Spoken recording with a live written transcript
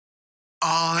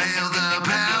All hail the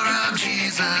power of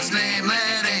Jesus' name,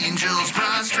 let angels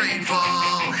prostrate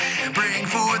fall. Bring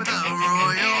forth the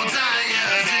royal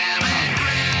diadem and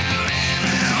crown him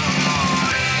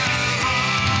Lord of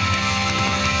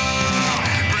all.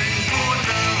 Bring forth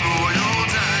the royal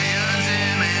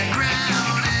diadem and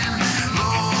crown him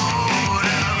Lord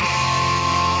of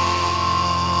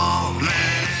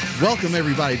all. Welcome,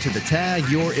 everybody, to the Tag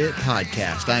Your It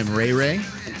podcast. I'm Ray Ray.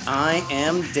 And I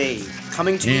am Dave,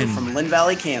 coming to you from Lynn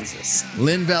Valley, Kansas.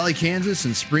 Lynn Valley, Kansas,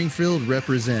 and Springfield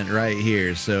represent right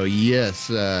here. So, yes,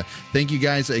 thank you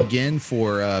guys again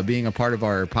for being a part of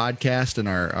our podcast and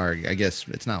our I guess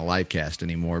it's not a live cast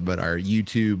anymore, but our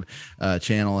YouTube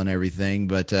channel and everything.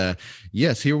 But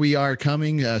yes, here we are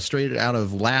coming straight out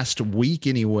of last week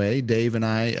anyway. Dave and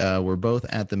I were both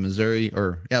at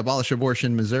the Abolish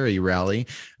Abortion Missouri rally.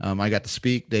 I got to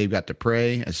speak. Dave got to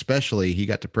pray, especially he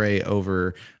got to pray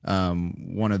over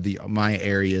one of my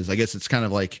areas. I guess it's kind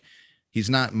of like he's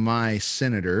not my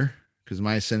senator because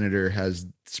my senator has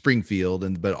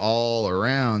Springfield, but all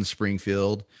around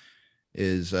Springfield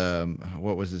is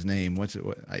what was his name?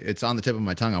 It's on the tip of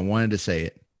my tongue. I wanted to say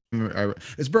it.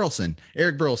 It's Burleson,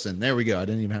 Eric Burleson. There we go. I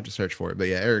didn't even have to search for it, but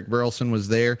yeah, Eric Burleson was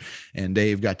there, and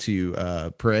Dave got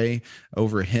to pray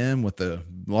over him with a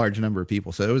large number of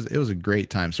people. So it was a great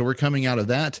time. So we're coming out of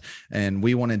that, and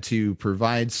we wanted to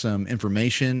provide some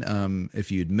information.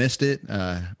 If you'd missed it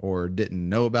or didn't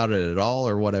know about it at all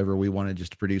or whatever, we wanted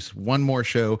just to produce one more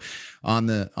show on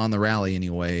the rally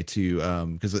anyway, to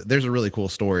because there's a really cool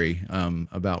story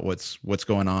about what's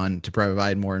going on, to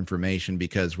provide more information,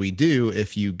 because we do,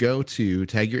 if you go to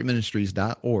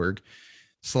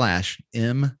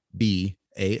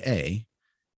tagyourministries.org/MBAA.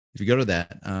 If you go to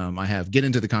that, I have Get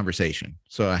Into the Conversation.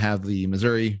 So I have the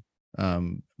Missouri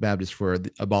Baptist for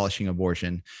Abolishing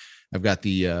Abortion. I've got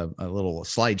the a little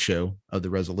slideshow of the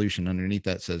resolution. Underneath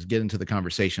that says Get Into the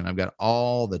Conversation. I've got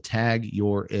all the Tag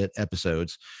Your It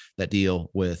episodes that deal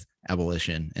with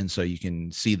abolition. And so you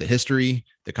can see the history,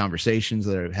 the conversations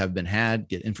that have been had,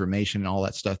 get information and all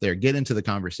that stuff there. Get into the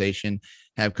conversation,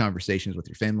 have conversations with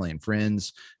your family and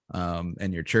friends,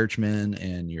 and your churchmen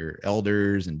and your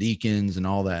elders and deacons and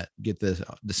all that.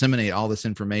 Disseminate all this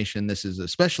information. This is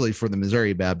especially for the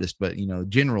Missouri Baptist, but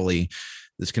generally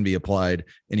this can be applied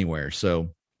anywhere.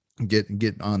 So get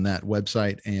on that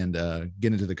website and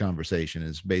get into the conversation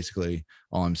is basically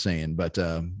all I'm saying. But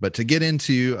to get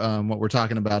into what we're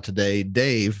talking about today,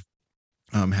 Dave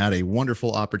had a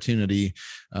wonderful opportunity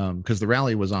because the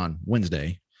rally was on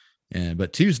Wednesday.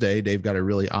 But Tuesday, Dave got a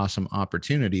really awesome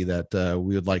opportunity that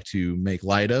we would like to make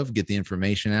light of, get the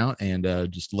information out, and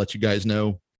just let you guys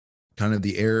know kind of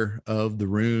the air of the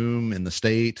room in the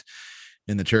state,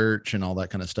 in the church, and all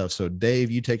that kind of stuff. So Dave,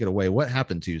 you take it away. What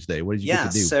happened Tuesday? What did you get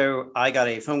to do? So I got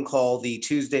a phone call the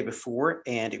Tuesday before,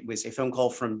 and it was a phone call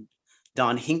from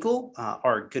Don Hinkle,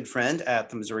 our good friend at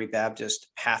the Missouri Baptist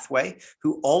Pathway,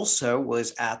 who also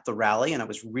was at the rally. And I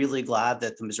was really glad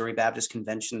that the Missouri Baptist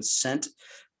Convention sent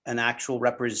an actual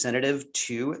representative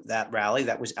to that rally.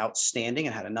 That was outstanding,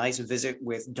 and had a nice visit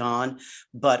with Don.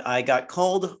 But I got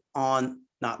called on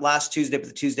not last Tuesday, but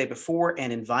the Tuesday before,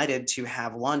 and invited to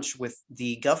have lunch with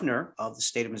the governor of the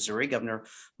state of Missouri, Governor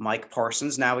Mike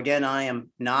Parsons. Now, again, I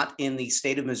am not in the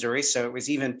state of Missouri, so it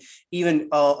was even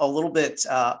a little bit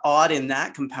odd in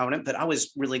that component, but I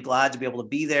was really glad to be able to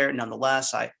be there.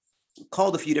 Nonetheless, I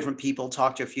called a few different people,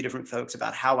 talked to a few different folks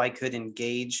about how I could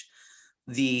engage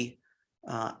the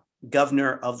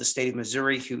governor of the state of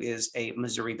Missouri, who is a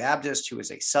Missouri Baptist, who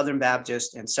is a Southern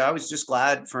Baptist. And so I was just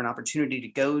glad for an opportunity to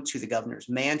go to the governor's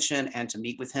mansion and to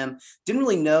meet with him. Didn't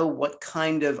really know what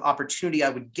kind of opportunity I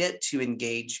would get to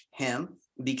engage him,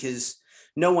 because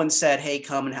no one said, hey,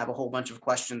 come and have a whole bunch of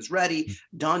questions ready.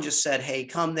 Don just said, hey,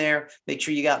 come there, make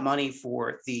sure you got money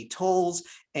for the tolls,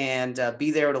 and be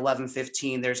there at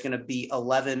 11:15. There's going to be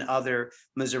 11 other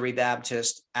Missouri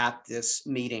Baptists at this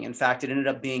meeting. In fact, it ended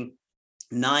up being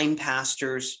 9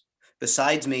 pastors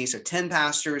besides me, so 10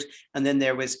 pastors, and then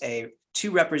there was 2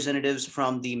 representatives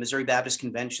from the Missouri Baptist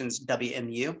Convention's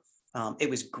WMU. It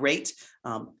was great.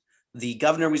 The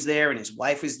governor was there and his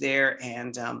wife was there,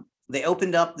 and they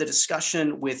opened up the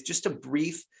discussion with just a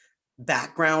brief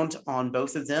background on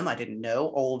both of them. I didn't know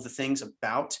all of the things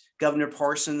about Governor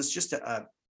Parsons, just a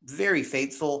very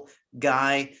faithful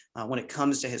guy when it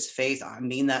comes to his faith. I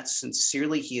mean that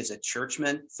sincerely. He is a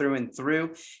churchman through and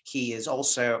through. He is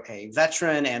also a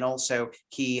veteran, and also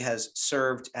he has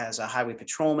served as a highway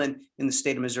patrolman in the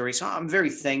state of Missouri. So I'm very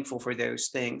thankful for those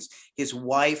things. His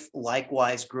wife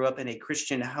likewise grew up in a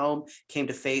Christian home, came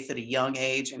to faith at a young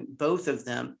age, and both of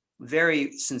them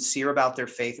very sincere about their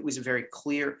faith. It was very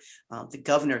clear. The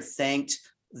governor thanked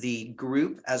the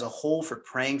group as a whole for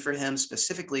praying for him,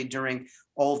 specifically during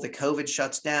all of the COVID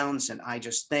shutdowns. And I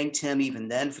just thanked him even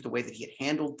then for the way that he had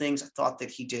handled things. I thought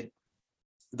that he did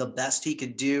the best he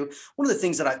could do. One of the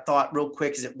things that I thought real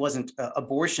quick is it wasn't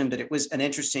abortion, but it was an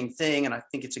interesting thing. And I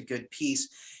think it's a good piece.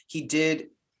 He did,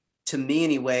 to me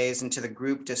anyways, and to the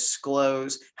group,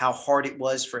 disclose how hard it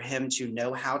was for him to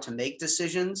know how to make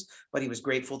decisions, but he was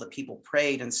grateful that people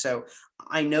prayed. And so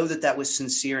I know that that was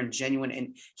sincere and genuine.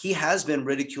 And he has been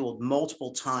ridiculed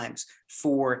multiple times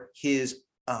for his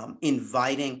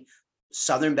inviting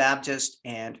Southern Baptist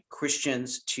and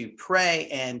Christians to pray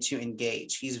and to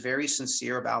engage. He's very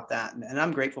sincere about that. And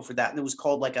I'm grateful for that. And it was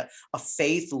called like a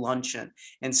faith luncheon.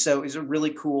 And so it was a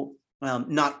really cool,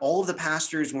 not all of the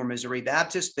pastors were Missouri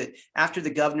Baptist, but after the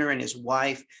governor and his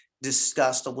wife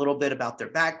discussed a little bit about their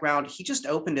background, he just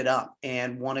opened it up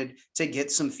and wanted to get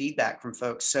some feedback from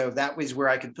folks. So that was where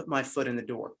I could put my foot in the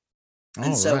door.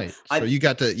 And so you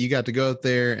got to go out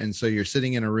there, and so you're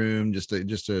sitting in a room just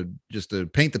to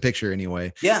paint the picture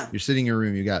anyway. Yeah, you're sitting in a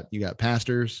room. You got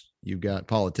pastors, you've got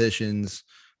politicians,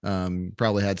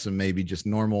 probably had some maybe just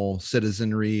normal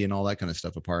citizenry and all that kind of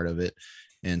stuff a part of it.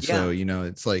 And so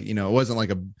it's like it wasn't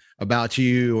like about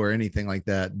you or anything like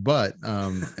that, but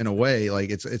in a way, like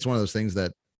it's one of those things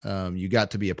that you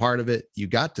got to be a part of it. You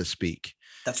got to speak.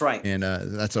 That's right. And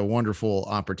that's a wonderful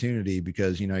opportunity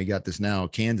because, you got this now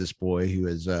Kansas boy who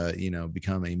has,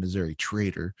 become a Missouri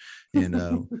traitor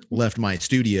and left my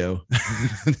studio.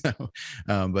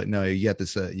 But no, you got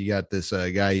this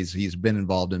guy. He's been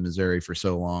involved in Missouri for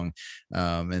so long.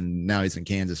 And now he's in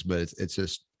Kansas, but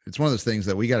it's one of those things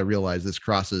that we got to realize this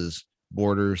crosses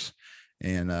borders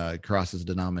and crosses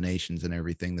denominations and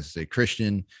everything. This is a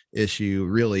Christian issue.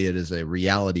 Really, it is a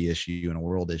reality issue and a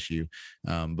world issue.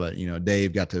 But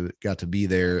Dave got to be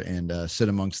there and sit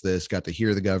amongst this, got to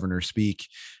hear the governor speak,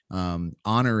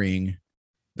 honoring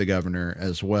the governor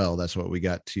as well. That's what we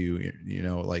got to,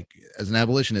 like as an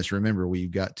abolitionist, remember,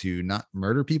 we've got to not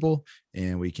murder people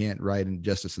and we can't write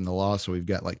injustice in the law. So we've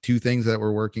got like two things that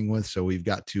we're working with. So we've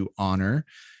got to honor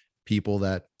people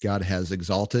that God has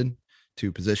exalted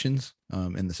to positions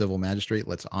in the civil magistrate.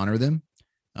 Let's honor them.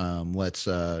 Let's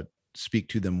speak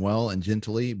to them well and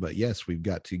gently. But yes, we've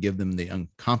got to give them the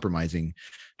uncompromising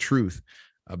truth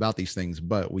about these things.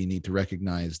 But we need to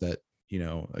recognize that,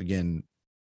 again,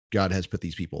 God has put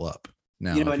these people up.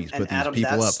 Now, if he's put these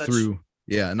people up through,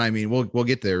 and I mean, we'll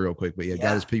get there real quick. But God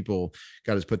has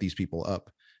put these people up,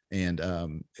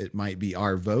 and it might be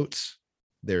our votes.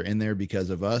 They're in there because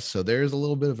of us. So there's a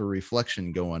little bit of a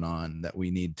reflection going on that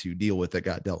we need to deal with that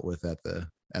got dealt with at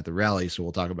the rally. So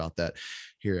we'll talk about that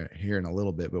here in a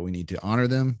little bit, but we need to honor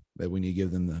them, but we need to give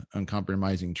them the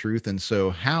uncompromising truth. And so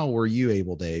how were you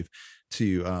able, Dave,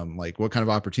 to what kind of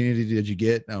opportunity did you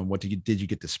get? What did you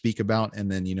get to speak about? And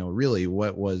then, really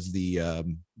what was the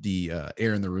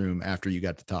air in the room after you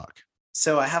got to talk?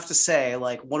 So I have to say,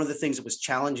 one of the things that was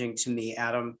challenging to me,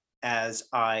 Adam, as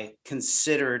I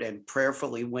considered and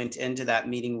prayerfully went into that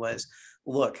meeting was,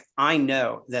 look, I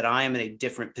know that I am in a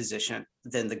different position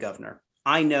than the governor.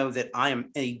 I know that I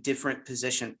am in a different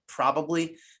position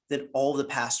probably than all the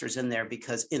pastors in there,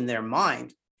 because in their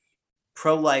mind,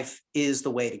 pro-life is the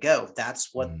way to go. That's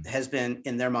what has been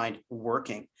in their mind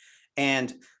working.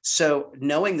 And so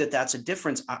knowing that that's a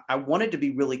difference, I wanted to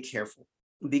be really careful,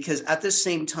 because at the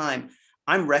same time,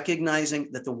 I'm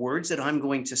recognizing that the words that I'm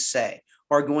going to say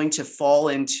are going to fall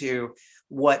into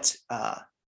what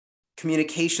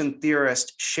communication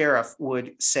theorist Sheriff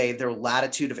would say their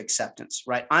latitude of acceptance,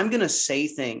 right? I'm going to say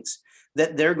things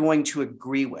that they're going to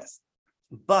agree with,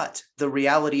 but the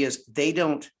reality is they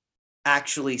don't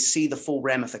actually see the full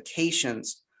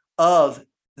ramifications of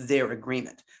their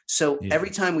agreement. So every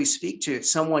time we speak to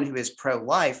someone who is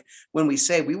pro-life, when we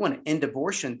say we want to end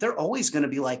abortion, they're always going to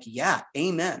be like, yeah,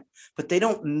 amen. But they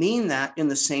don't mean that in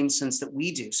the same sense that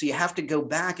we do. So you have to go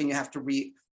back and you have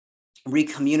to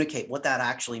recommunicate what that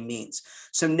actually means.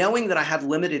 So knowing that I had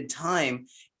limited time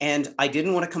and I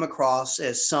didn't want to come across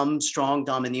as some strong,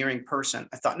 domineering person,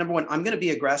 I thought, number one, I'm going to be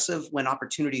aggressive when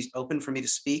opportunities open for me to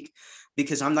speak,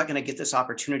 because I'm not going to get this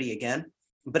opportunity again.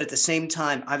 But at the same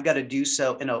time, I've got to do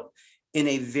so in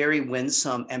a very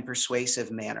winsome and persuasive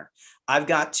manner. I've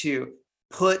got to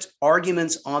put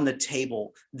arguments on the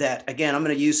table that, again, I'm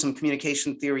going to use some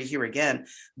communication theory here again,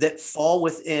 that fall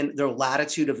within their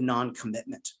latitude of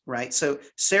non-commitment, right? So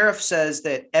Seraph says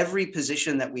that every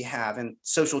position that we have, in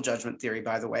social judgment theory,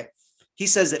 by the way, he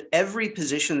says that every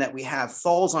position that we have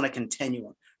falls on a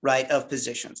continuum, right, of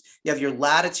positions. You have your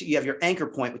latitude, you have your anchor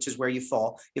point, which is where you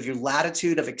fall. You have your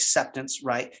latitude of acceptance,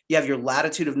 right? You have your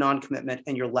latitude of non-commitment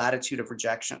and your latitude of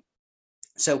rejection.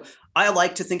 So I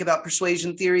like to think about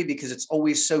persuasion theory because it's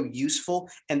always so useful.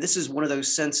 And this is one of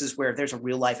those senses where there's a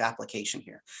real life application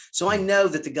here. So I know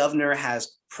that the governor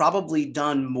has probably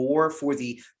done more for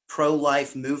the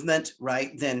pro-life movement,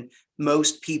 right, than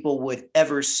most people would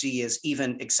ever see as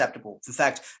even acceptable. In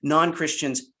fact,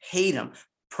 non-Christians hate him.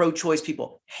 Pro-choice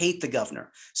people hate the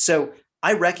governor. So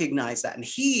I recognize that. And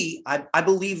I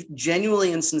believe,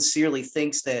 genuinely and sincerely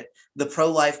thinks that the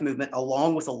pro-life movement,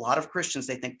 along with a lot of Christians,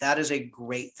 they think that is a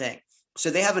great thing. So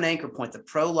they have an anchor point. The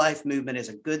pro-life movement is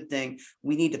a good thing.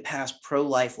 We need to pass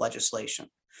pro-life legislation.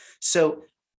 So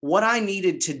what I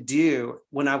needed to do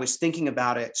when I was thinking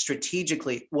about it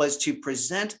strategically was to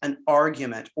present an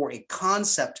argument or a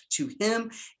concept to him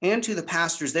and to the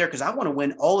pastors there, because I want to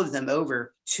win all of them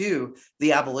over to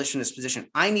the abolitionist position.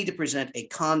 I need to present a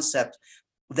concept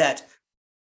that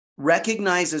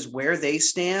recognizes where they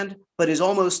stand, but is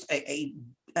almost a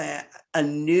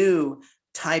new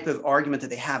type of argument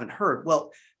that they haven't heard.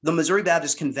 Well, the Missouri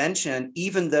Baptist Convention,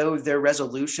 even though their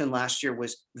resolution last year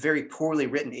was very poorly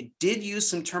written, it did use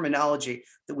some terminology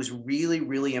that was really,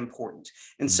 really important.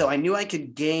 And so I knew I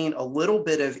could gain a little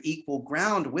bit of equal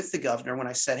ground with the governor when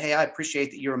I said, hey, I appreciate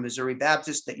that you're a Missouri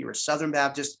Baptist, that you're a Southern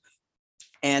Baptist.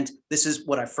 And this is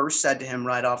what I first said to him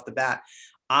right off the bat.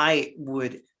 I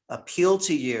would appeal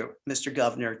to you, Mr.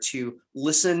 Governor, to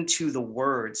listen to the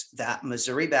words that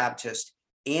Missouri Baptist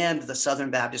and the Southern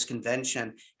Baptist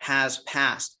Convention has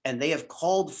passed, and they have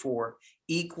called for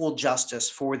equal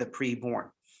justice for the preborn.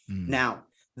 Now,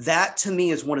 that to me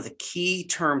is one of the key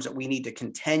terms that we need to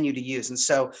continue to use. And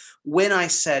so when I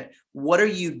said, what are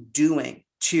you doing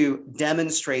to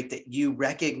demonstrate that you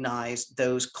recognize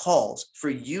those calls for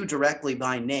you directly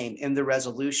by name in the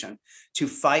resolution to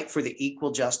fight for the equal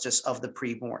justice of the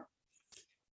preborn?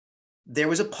 There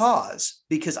was a pause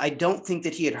because I don't think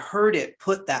that he had heard it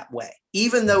put that way.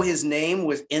 Even though his name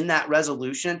was in that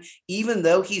resolution, even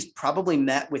though he's probably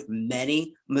met with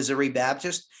many Missouri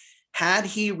Baptists, had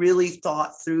he really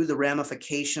thought through the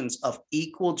ramifications of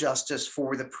equal justice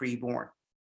for the preborn?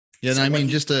 Yeah, and I mean,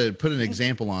 just to put an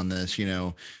example on this,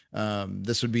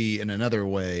 this would be in another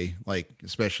way, like,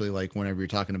 especially like whenever you're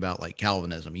talking about like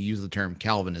Calvinism, you use the term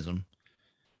Calvinism.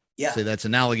 Yeah. So that's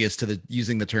analogous to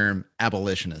using the term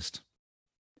abolitionist.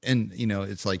 And,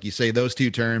 it's like you say those two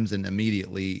terms and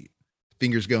immediately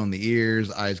fingers go in the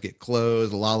ears, eyes get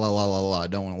closed, la, la, la, la, la. I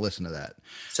don't want to listen to that.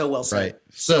 So well said. Right.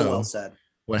 So well said.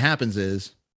 What happens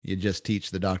is you just teach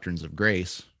the doctrines of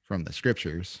grace from the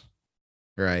scriptures.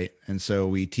 Right. And so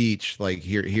we teach, like,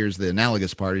 here's the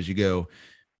analogous part is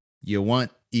you want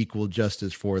equal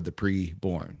justice for the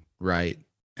preborn. Right.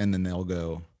 And then they'll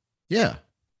go, yeah,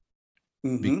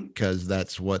 because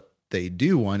that's what they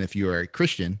do want. If you are a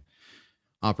Christian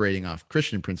operating off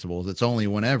Christian principles, it's only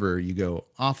whenever you go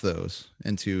off those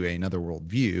into another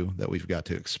worldview that we've got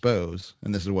to expose.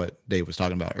 And this is what Dave was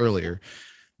talking about earlier.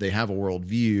 They have a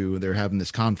worldview. They're having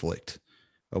this conflict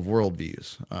of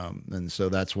worldviews. And so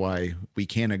that's why we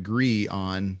can't agree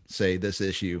on, say, this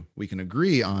issue. We can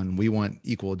agree on, we want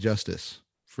equal justice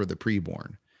for the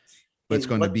preborn, but it's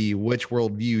going to be which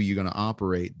worldview you're going to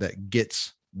operate that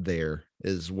gets there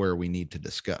is where we need to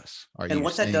discuss. And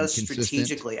what that does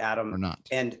strategically, Adam, or not,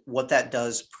 and what that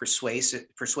does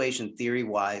persuasion theory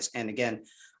wise. And again,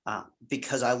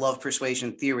 because I love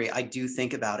persuasion theory, I do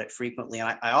think about it frequently.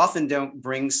 And I often don't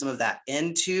bring some of that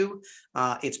into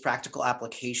its practical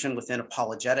application within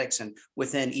apologetics and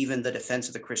within even the defense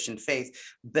of the Christian faith.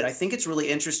 But I think it's really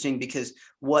interesting because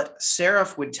what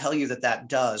Seraph would tell you that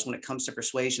does when it comes to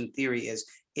persuasion theory is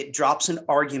it drops an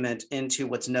argument into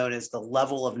what's known as the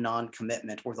level of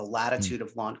non-commitment or the latitude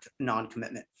of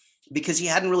non-commitment. Because he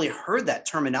hadn't really heard that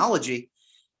terminology,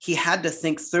 he had to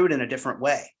think through it in a different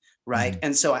way, right?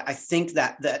 And so I think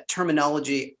that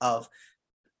terminology of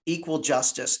equal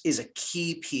justice is a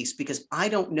key piece, because I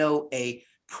don't know a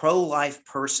pro-life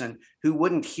person who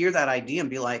wouldn't hear that idea and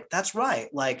be like, that's right.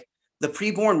 Like, the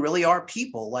preborn really are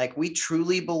people. Like, we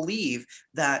truly believe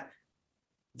that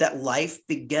life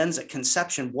begins at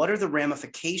conception. What are the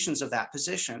ramifications of that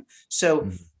position? So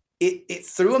it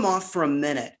threw him off for a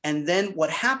minute. And then what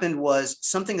happened was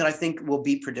something that I think will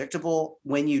be predictable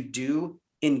when you do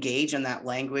engage in that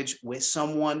language with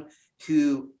someone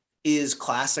who is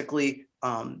classically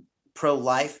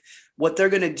pro-life. What they're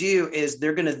going to do is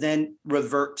they're going to then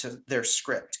revert to their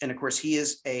script. And of course, he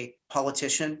is a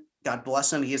politician. God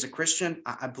bless him. He is a Christian.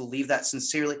 I believe that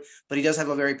sincerely, but he does have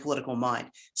a very political mind.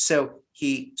 So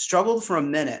he struggled for a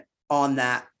minute on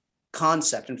that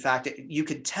concept. In fact, you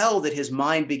could tell that his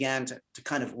mind began to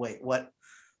kind of, wait, what?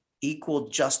 Equal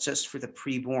justice for the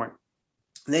preborn.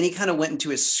 And then he kind of went into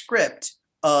his script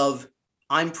of,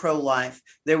 I'm pro-life.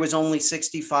 There was only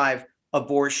 65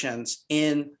 abortions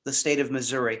in the state of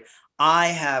Missouri.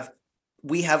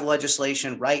 We have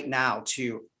legislation right now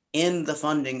to end the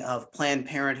funding of Planned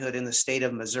Parenthood in the state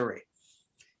of Missouri.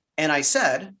 And I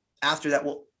said after that,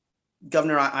 well,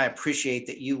 Governor, I appreciate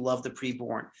that you love the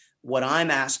preborn. What I'm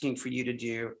asking for you to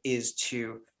do is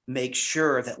to make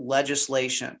sure that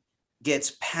legislation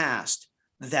gets passed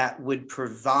that would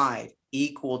provide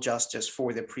equal justice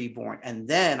for the preborn. And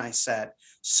then I said,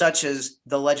 such as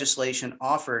the legislation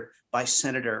offered by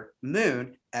Senator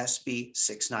Moon, SB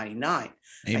 699.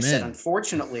 Amen. I said,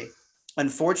 unfortunately,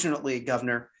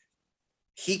 Governor,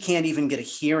 he can't even get a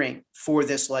hearing for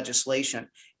this legislation.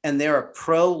 And there are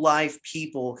pro-life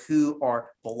people who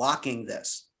are blocking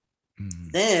this. Mm-hmm.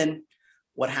 Then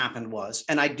what happened was,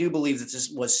 and I do believe that this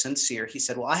was sincere, he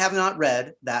said, well, I have not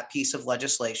read that piece of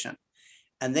legislation.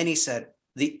 And then he said,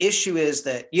 the issue is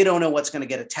that you don't know what's going to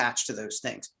get attached to those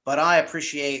things, but I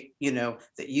appreciate,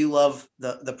 that you love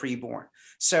the preborn.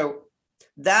 So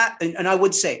that, and I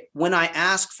would say, when I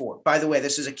ask for, by the way,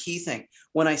 this is a key thing,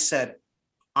 when I said,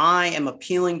 I am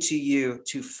appealing to you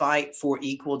to fight for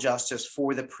equal justice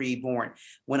for the preborn.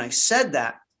 When I said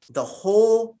that, the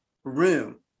whole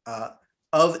room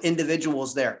of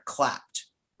individuals there clapped,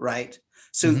 right?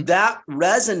 So that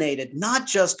resonated not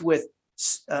just with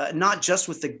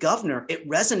the governor, it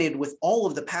resonated with all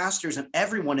of the pastors and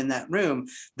everyone in that room.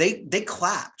 They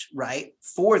clapped, right,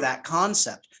 for that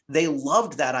concept. They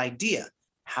loved that idea.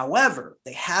 However,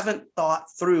 they haven't thought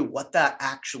through what that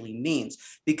actually means,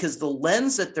 because the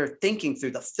lens that they're thinking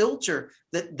through, the filter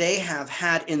that they have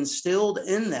had instilled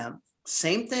in them,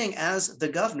 same thing as the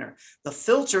governor, the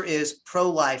filter is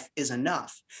pro-life is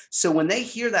enough. So when they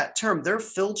hear that term, they're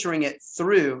filtering it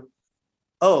through,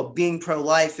 oh, being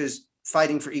pro-life is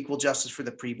fighting for equal justice for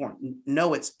the preborn.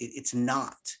 No, it's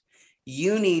not.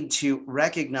 You need to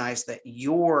recognize that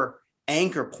your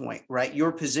anchor point, right,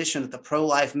 your position that the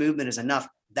pro-life movement is enough,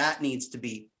 that needs to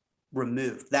be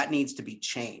removed. That needs to be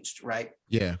changed, right?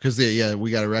 Yeah, because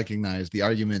we got to recognize the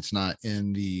argument's not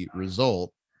in the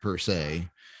result per se.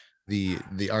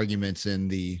 The argument's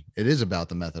in it is about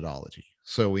the methodology.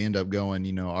 So we end up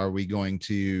going, are we going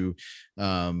to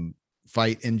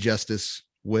fight injustice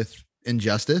with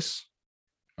injustice,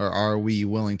 or are we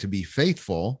willing to be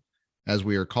faithful, as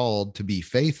we are called to be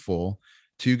faithful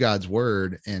to God's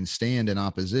word and stand in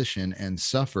opposition and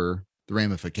suffer the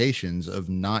ramifications of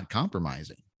not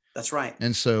compromising? That's right.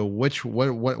 And so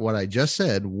what I just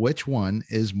said, which one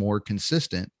is more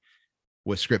consistent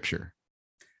with scripture?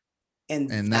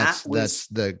 And that's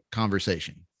the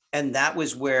conversation. And that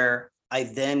was where I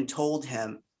then told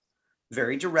him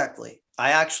very directly.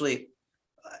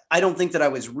 I don't think that I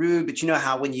was rude, but you know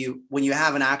how when you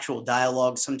have an actual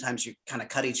dialogue, sometimes you kind of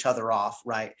cut each other off,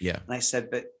 right? Yeah. And I said,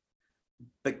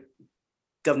 but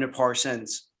Governor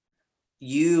Parsons,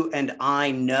 you and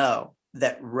I know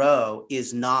that Roe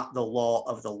is not the law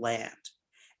of the land.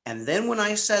 And then when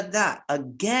I said that,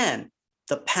 again,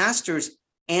 the pastors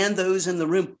and those in the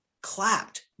room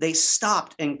clapped. They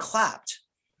stopped and clapped.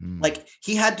 Like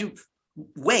he had to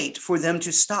wait for them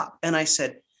to stop. And I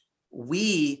said,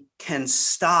 we can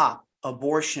stop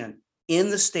abortion in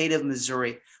the state of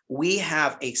Missouri. We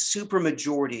have a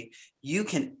supermajority. You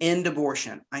can end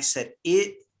abortion. I said,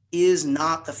 it is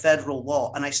not the federal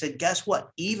law. And I said, guess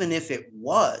what? Even if it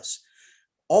was,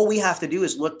 all we have to do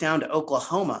is look down to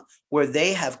Oklahoma, where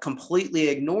they have completely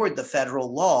ignored the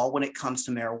federal law when it comes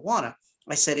to marijuana.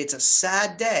 I said, it's a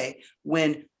sad day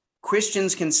when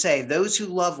Christians can say those who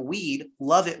love weed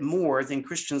love it more than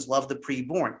Christians love the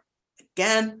preborn.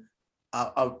 Again,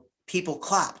 people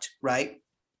clapped, right?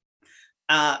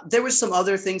 There were some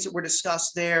other things that were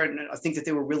discussed there, and I think that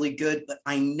they were really good, but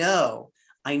I know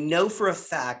for a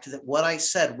fact that what I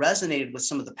said resonated with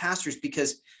some of the pastors,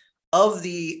 because of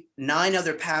the 9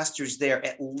 other pastors there,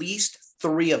 at least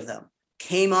 3 of them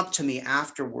came up to me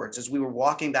afterwards as we were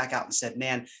walking back out and said,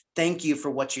 man, thank you for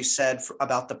what you said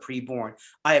about the preborn.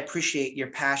 I appreciate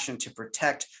your passion to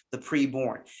protect the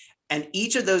preborn. And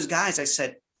each of those guys, I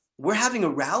said, we're having a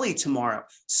rally tomorrow.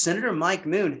 Senator Mike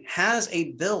Moon has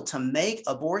a bill to make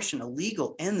abortion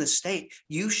illegal in the state.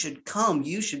 You should come.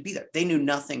 You should be there. They knew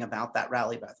nothing about that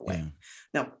rally, by the way. Yeah.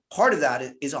 Now, part of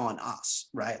that is on us,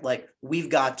 right? Like, we've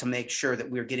got to make sure that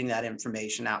we're getting that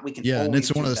information out. We can. Yeah. And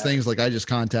it's one of those things, like I just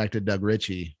contacted Doug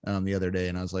Ritchie the other day,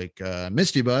 and I was like,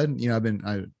 missed you, bud. I've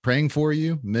been praying for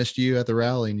you, missed you at the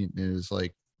rally. And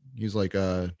he's like,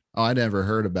 oh, I never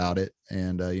heard about it.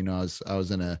 And, I was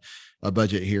in a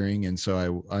budget hearing. And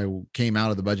so I came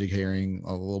out of the budget hearing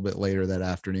a little bit later that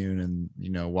afternoon and,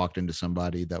 walked into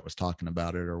somebody that was talking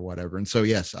about it or whatever. And so,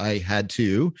 yes, I had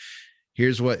to,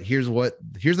 here's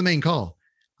the main call.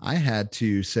 I had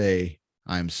to say,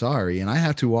 I'm sorry. And I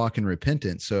have to walk in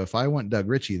repentance. So if I want Doug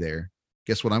Ritchie there,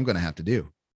 guess what I'm going to have to do?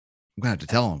 I'm going to have to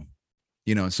tell him,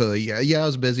 so yeah, I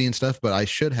was busy and stuff, but I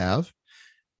should have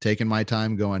taken my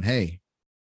time going, hey,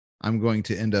 I'm going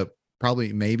to end up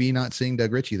probably maybe not seeing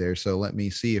Doug Ritchie there. So let me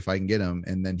see if I can get him.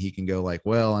 And then he can go like,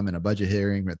 well, I'm in a budget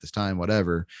hearing at this time,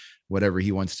 whatever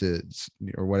he wants to,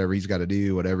 or whatever he's got to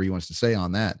do, whatever he wants to say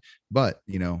on that. But,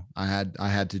 I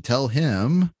had to tell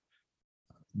him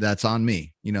that's on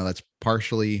me. That's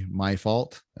partially my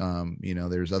fault.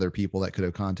 There's other people that could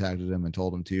have contacted him and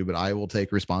told him to, but I will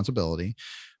take responsibility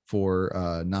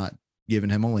for not giving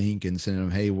him a link and sending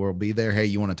him, hey, we'll be there. Hey,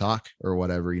 you want to talk or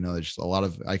whatever? There's just a lot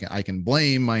of, I can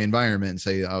blame my environment and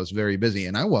say I was very busy,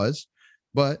 and I was,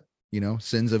 but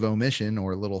sins of omission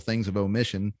or little things of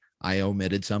omission. I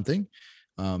omitted something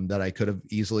that I could have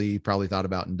easily probably thought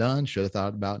about and done, should have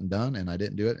thought about and done, and I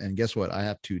didn't do it. And guess what? I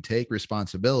have to take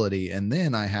responsibility, and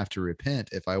then I have to repent.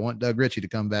 If I want Doug Ritchie to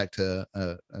come back to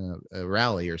a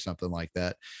rally or something like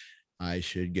that, I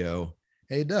should go,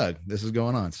 hey, Doug, this is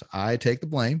going on. So I take the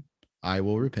blame. I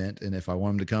will repent. And if I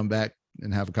want him to come back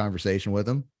and have a conversation with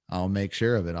him, I'll make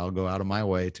sure of it. I'll go out of my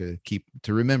way to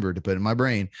remember to put in my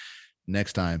brain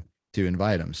next time to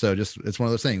invite him. So it's one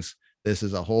of those things. This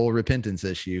is a whole repentance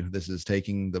issue. This is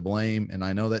taking the blame. And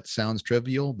I know that sounds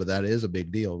trivial, but that is a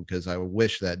big deal, because I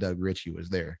wish that Doug Ritchie was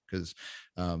there, because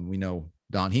we know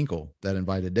Don Hinkle that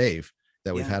invited Dave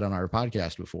that we've had on our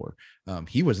podcast before.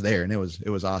 He was there, and it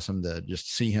was awesome to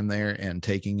just see him there and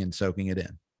taking and soaking it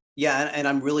in. Yeah. And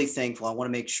I'm really thankful. I want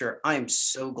to make sure, I am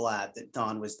so glad that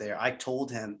Don was there. I told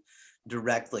him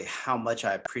directly how much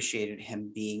I appreciated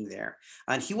him being there.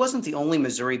 And he wasn't the only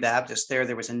Missouri Baptist there.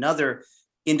 There was another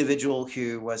individual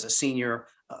who was a senior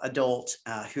adult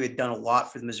who had done a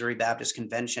lot for the Missouri Baptist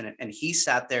Convention. And he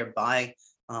sat there by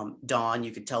Don.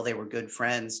 You could tell they were good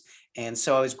friends. And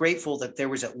so I was grateful that there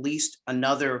was at least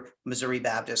another Missouri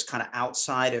Baptist kind of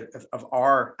outside of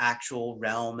our actual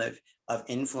realm of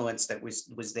influence that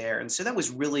was there. And so that was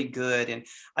really good. And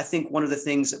I think one of the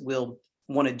things that we'll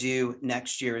want to do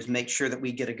next year is make sure that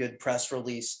we get a good press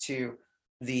release to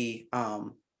the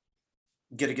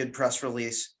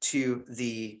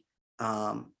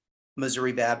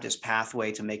Missouri Baptist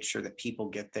Pathway to make sure that people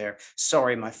get there.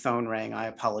 Sorry, my phone rang. I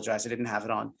apologize. I didn't have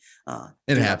it on.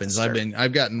 It happens.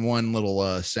 I've gotten one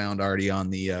little sound already on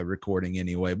the recording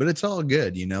anyway, but it's all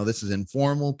good. This is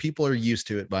informal. People are used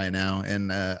to it by now.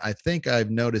 And I think I've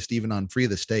noticed even on Free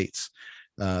the States,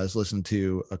 I was listening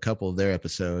to a couple of their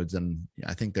episodes, and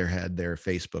I think they had their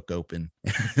Facebook open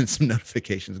and some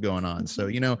notifications going on. So,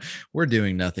 we're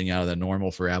doing nothing out of the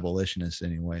normal for abolitionists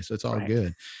anyway. So it's all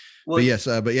good. Well, but yes,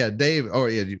 Dave. Oh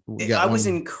yeah, I was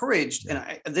encouraged,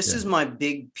 and this is my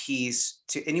big piece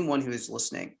to anyone who is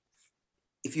listening.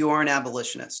 If you are an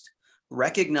abolitionist,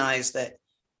 recognize that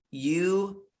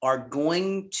you are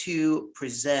going to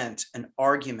present an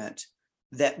argument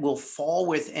that will fall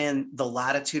within the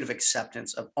latitude of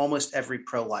acceptance of almost every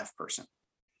pro-life person.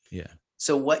 Yeah.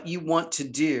 So what you want to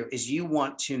do is you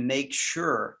want to make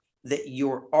sure that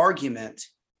your argument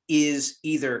is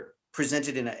either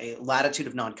presented in a latitude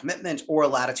of non-commitment or a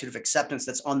latitude of acceptance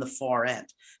that's on the far end,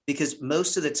 because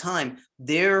most of the time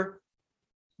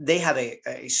they have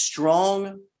a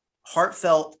strong,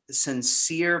 heartfelt,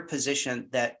 sincere position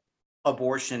that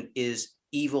abortion is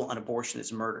evil and abortion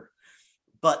is murder.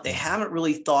 But they haven't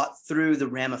really thought through the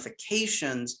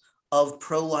ramifications of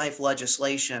pro-life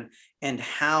legislation and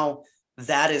how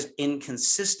that is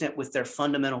inconsistent with their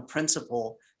fundamental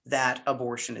principle that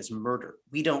abortion is murder.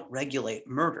 We don't regulate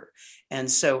murder. And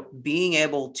so being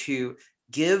able to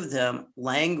give them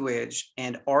language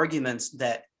and arguments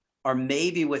that are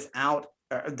maybe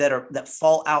that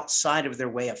fall outside of their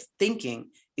way of thinking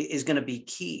is going to be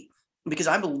key. Because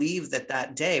I believe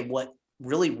that day, what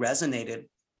really resonated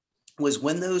was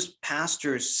when those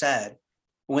pastors said,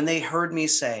 when they heard me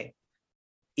say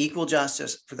equal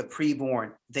justice for the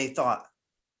preborn, they thought,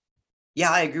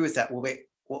 yeah, I agree with that. Well, wait,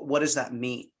 what does that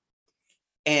mean?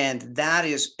 And that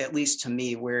is, at least to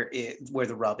me, where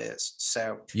the rub is.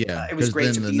 So yeah, it was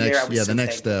great to be there. I was the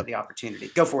next step, the opportunity.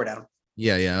 Go for it, Adam.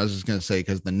 Yeah. I was just going to say,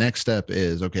 because the next step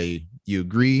is, okay, you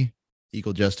agree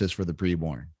equal justice for the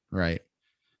preborn, right?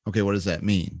 Okay, what does that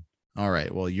mean? All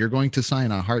right, well, you're going to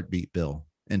sign a heartbeat bill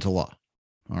into law.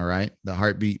 All right. The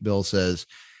heartbeat bill says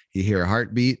you hear a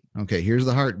heartbeat. Okay, here's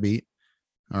the heartbeat.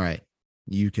 All right.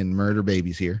 You can murder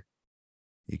babies here.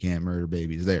 You can't murder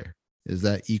babies there. Is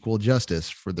that equal justice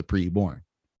for the preborn?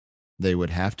 They would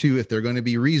have to, if they're going to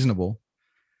be reasonable,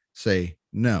 say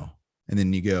no. And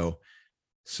then you go,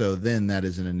 so then that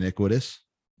is an iniquitous,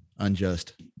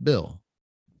 unjust bill.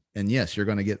 And yes, you're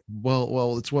going to get,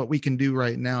 well, it's what we can do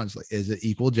right now. It's like, is it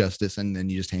equal justice? And then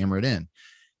you just hammer it in.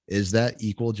 Is that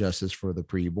equal justice for the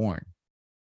preborn?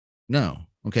 No.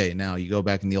 Okay. Now you go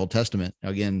back in the Old Testament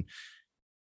again.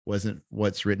 Wasn't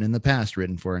what's written in the past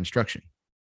written for instruction?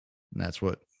 And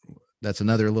that's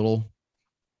another little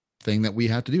thing that we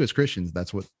have to do as Christians.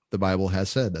 That's what the Bible has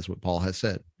said. That's what Paul has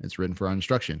said. It's written for our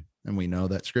instruction. And we know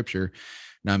that scripture,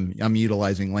 and I'm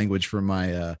utilizing language from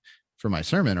my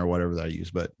sermon or whatever that I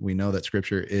use, but we know that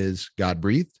scripture is God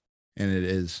breathed, and it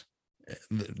is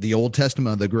the Old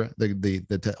Testament,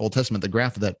 the Old Testament, the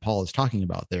graph that Paul is talking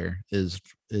about there is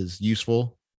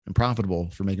useful and profitable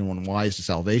for making one wise to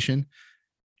salvation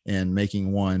and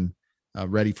making one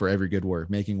ready for every good work,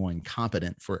 making one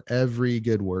competent for every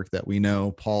good work that we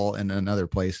know Paul in another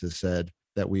place has said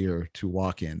that we are to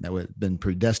walk in, that have been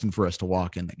predestined for us to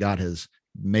walk in, that God has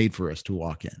made for us to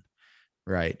walk in.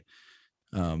 Right.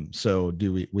 So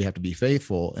we have to be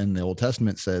faithful. And the Old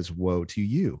Testament says, woe to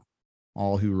you,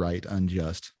 all who write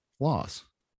unjust laws,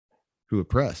 who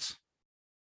oppress.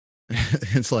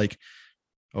 It's like,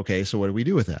 okay, so what do we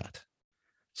do with that?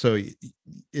 So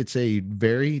it's a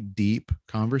very deep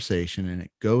conversation, and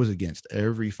it goes against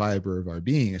every fiber of our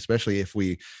being, especially if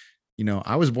we,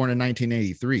 I was born in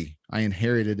 1983. I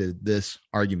inherited this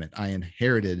argument. I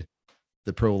inherited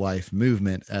the pro-life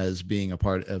movement as being a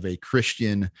part of a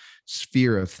Christian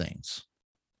sphere of things.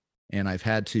 And I've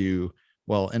had to,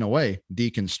 well, in a way,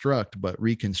 deconstruct, but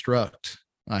reconstruct.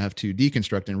 I have to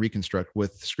deconstruct and reconstruct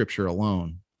with scripture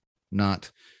alone, not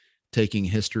taking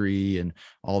history and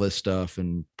all this stuff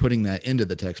and putting that into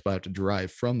the text, but I have to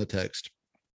derive from the text.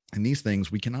 And these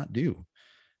things we cannot do.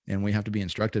 And we have to be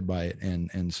instructed by it.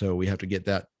 And so we have to get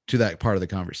that to that part of the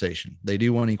conversation. They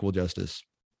do want equal justice,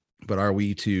 but are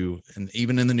we to, and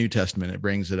even in the New Testament, it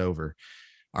brings it over.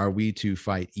 Are we to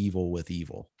fight evil with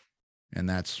evil? And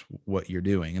that's what you're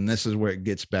doing. And this is where it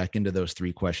gets back into those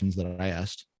three questions that I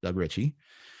asked Doug Ritchie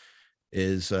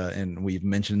is, and we've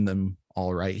mentioned them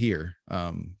all right here,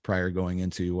 prior going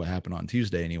into what happened on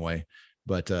Tuesday anyway.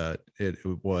 But it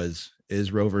was,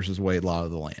 is Roe versus Wade law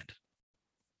of the land?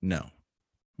 No.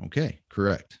 Okay,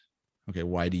 correct. Okay,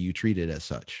 why do you treat it as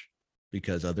such?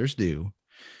 Because others do.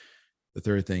 The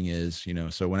third thing is,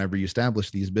 so whenever you establish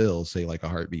these bills, say like a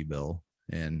heartbeat bill,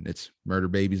 and it's murder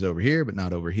babies over here, but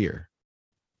not over here,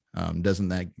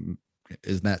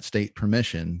 is that state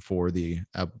permission for the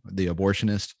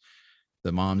abortionist,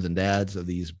 the moms and dads of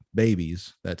these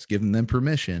babies, that's given them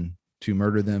permission to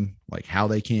murder them, like how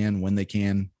they can, when they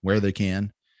can, where they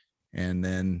can? And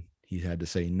then he had to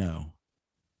say no.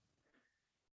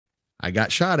 I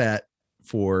got shot at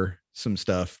for some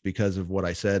stuff because of what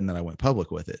I said, and then I went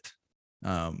public with it.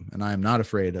 And I am not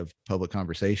afraid of public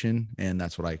conversation, and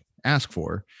that's what I ask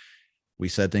for. We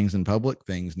said things in public,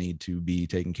 things need to be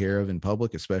taken care of in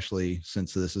public, especially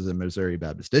since this is a Missouri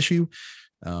Baptist issue.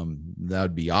 That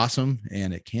would be awesome,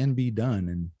 and it can be done,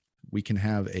 and we can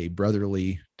have a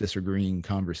brotherly disagreeing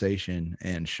conversation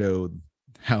and show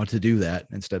how to do that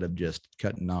instead of just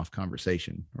cutting off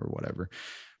conversation or whatever.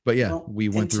 But yeah, Well, we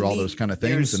went through all those kind of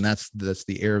things, and that's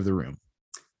the air of the room.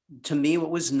 To me,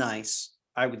 what was nice,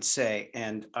 I would say,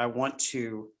 and I want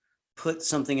to put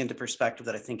something into perspective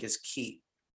that I think is key.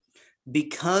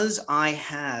 Because I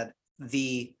had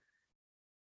the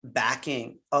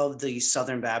backing of the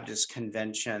Southern Baptist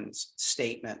Convention's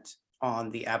statement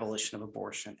on the abolition of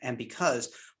abortion, and because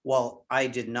while I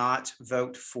did not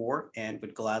vote for and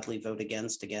would gladly vote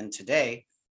against again today,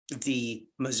 the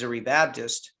Missouri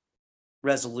Baptist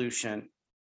resolution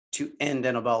to end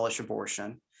and abolish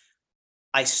abortion,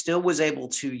 I still was able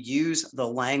to use the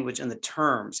language and the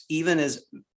terms, even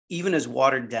as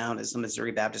watered down as the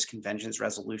Missouri Baptist Convention's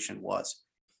resolution was.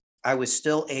 I was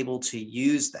still able to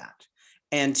use that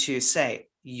and to say,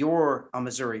 you're a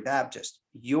Missouri Baptist,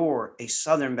 you're a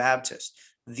Southern Baptist.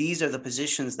 These are the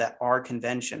positions that our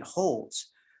convention holds.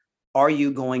 Are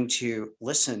you going to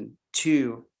listen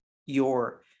to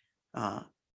your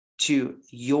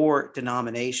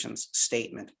denomination's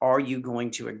statement? Are you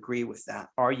going to agree with that?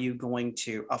 Are you going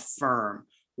to affirm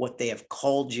what they have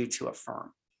called you to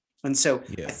affirm? And so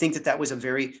Yeah. I think that was a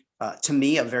very, to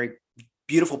me, a very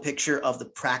beautiful picture of the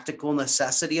practical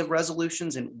necessity of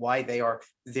resolutions and why they are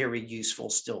very useful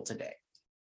still today.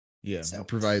 Yeah, So-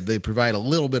 they provide a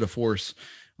little bit of force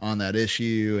on that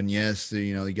issue. And yes,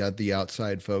 you got the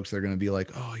outside folks that are going to be like,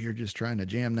 oh, you're just trying to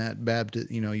jam that Baptist,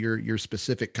 your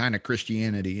specific kind of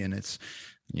Christianity. And it's,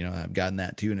 I've gotten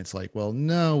that too. And it's like, well,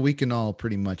 no, we can all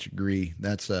pretty much agree.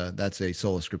 That's a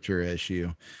sola scriptura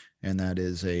issue. And that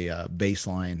is a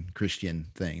baseline Christian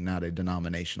thing, not a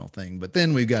denominational thing. But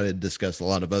then we've got to discuss a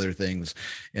lot of other things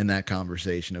in that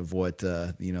conversation of what,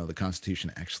 the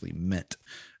Constitution actually meant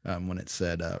when it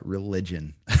said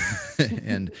religion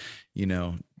and,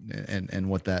 and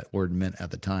what that word meant at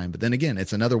the time. But then again,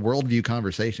 it's another worldview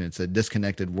conversation. It's a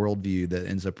disconnected worldview that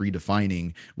ends up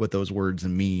redefining what those words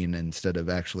mean instead of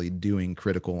actually doing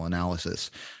critical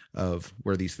analysis of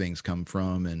where these things come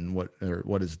from and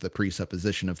what is the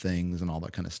presupposition of things and all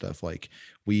that kind of stuff. Like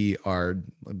we are,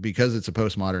 because it's a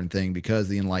postmodern thing, because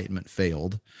the Enlightenment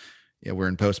failed. Yeah, we're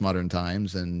in postmodern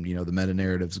times, and the meta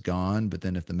narrative's gone. But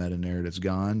then if the meta narrative's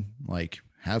gone, like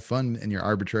have fun in your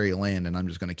arbitrary land, and I'm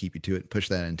just going to keep you to it. Push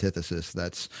that antithesis.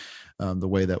 That's the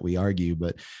way that we argue.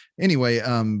 But anyway,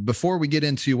 before we get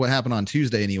into what happened on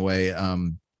Tuesday, anyway,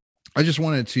 I just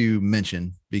wanted to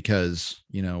mention, because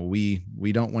we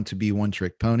don't want to be one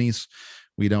trick ponies.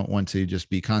 We don't want to just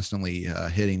be constantly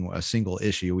hitting a single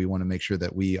issue. We want to make sure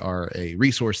that we are a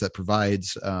resource that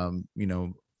provides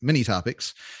many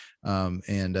topics.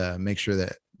 And make sure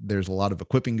that there's a lot of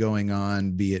equipping going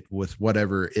on, be it with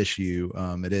whatever issue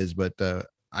it is. But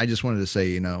I just wanted to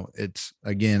say, it's,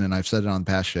 again, and I've said it on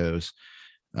past shows,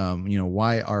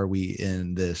 why are we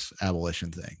in this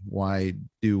abolition thing? Why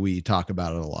do we talk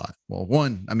about it a lot? Well,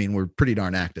 one, I mean, we're pretty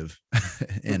darn active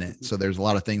in it. So there's a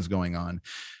lot of things going on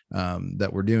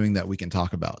that we're doing that we can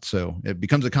talk about. So it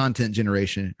becomes a content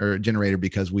generator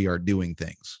because we are doing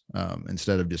things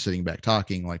instead of just sitting back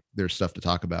talking. Like there's stuff to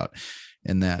talk about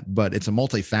in that, but it's a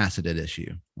multifaceted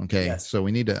issue. Okay. Yes. So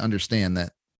we need to understand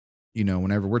that,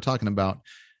 whenever we're talking about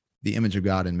the image of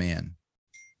God in man,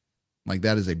 like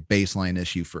that is a baseline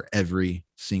issue for every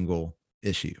single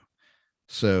issue.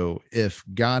 So if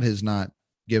God has not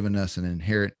given us an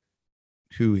inherent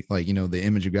the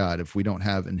image of God, if we don't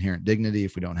have inherent dignity,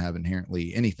 if we don't have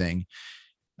inherently anything,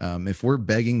 if we're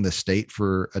begging the state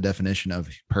for a definition of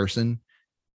person,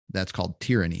 that's called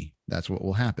tyranny. That's what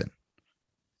will happen.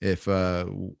 If,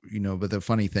 but the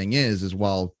funny thing is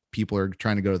while people are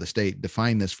trying to go to the state,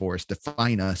 define this for us,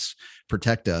 define us,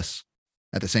 protect us,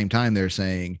 at the same time, they're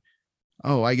saying,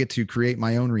 oh, I get to create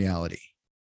my own reality.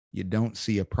 You don't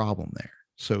see a problem there.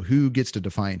 So who gets to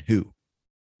define who?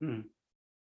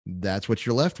 That's what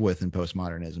you're left with in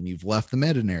postmodernism. You've left the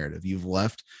meta narrative. You've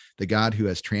left the God who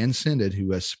has transcended,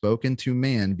 who has spoken to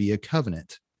man via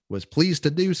covenant, was pleased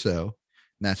to do so.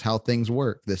 And that's how things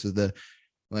work.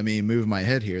 Let me move my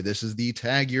head here. This is the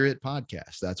Tag You're It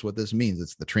podcast. That's what this means.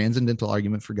 It's the transcendental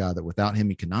argument for God that without him,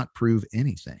 you cannot prove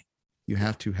anything. You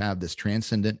have to have this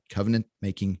transcendent covenant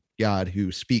making God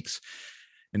who speaks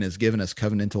and has given us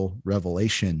covenantal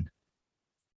revelation.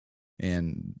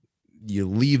 And you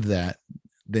leave that,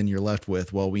 then you're left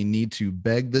with, well, we need to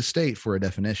beg the state for a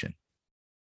definition.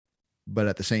 But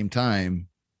at the same time,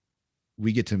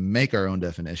 we get to make our own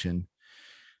definition.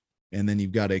 And then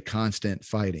you've got a constant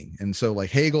fighting. And so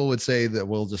like Hegel would say that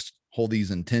we'll just hold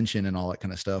these in tension and all that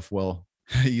kind of stuff. Well,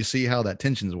 you see how that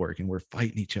tension's working. We're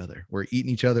fighting each other. We're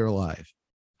eating each other alive.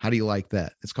 How do you like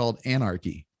that? It's called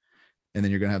anarchy. And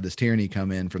then you're going to have this tyranny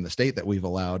come in from the state that we've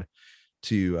allowed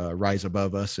to rise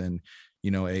above us. And,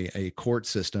 a court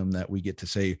system that we get to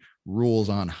say rules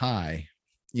on high,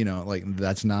 like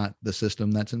that's not the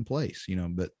system that's in place,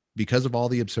 but because of all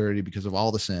the absurdity, because of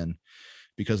all the sin,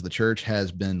 because the church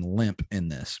has been limp in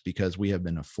this, because we have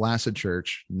been a flaccid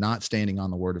church, not standing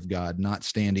on the word of God, not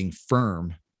standing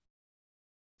firm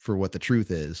for what the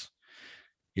truth is.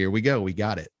 Here we go. We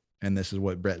got it. And this is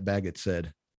what Brett Baggett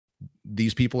said.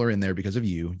 These people are in there because of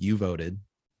you. You voted.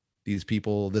 These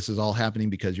people, this is all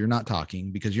happening because you're not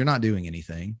talking, because you're not doing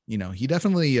anything. He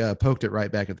definitely poked it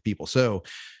right back at the people. So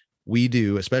we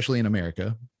do, especially in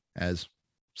America, as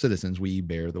citizens, we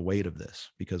bear the weight of this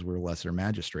because we're lesser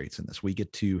magistrates in this. We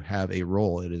get to have a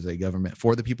role. It is a government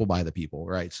for the people, by the people,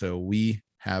 right? So we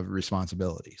have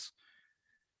responsibilities.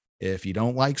 If you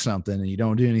don't like something and you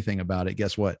don't do anything about it,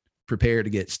 guess what? Prepare to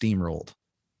get steamrolled.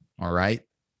 All right.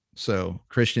 So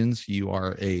Christians, you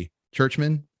are a church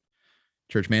man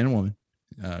and woman.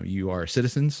 You are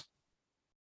citizens.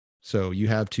 So you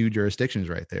have two jurisdictions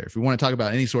right there. If we want to talk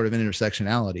about any sort of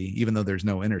intersectionality, even though there's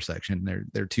no intersection,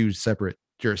 they're two separate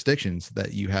jurisdictions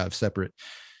that you have separate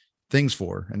things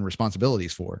for and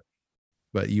responsibilities for.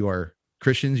 But you are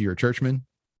Christians, you're churchmen,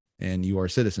 and you are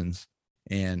citizens.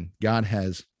 And God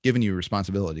has given you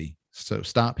responsibility. So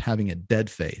stop having a dead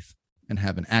faith and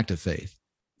have an active faith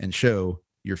and show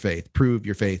your faith. Prove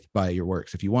your faith by your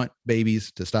works. If you want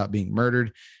babies to stop being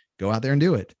murdered, go out there and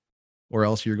do it. Or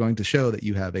else you're going to show that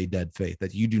you have a dead faith,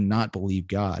 that you do not believe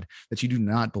God, that you do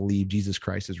not believe Jesus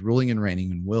Christ is ruling and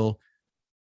reigning and will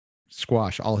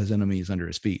squash all his enemies under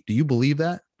his feet. Do you believe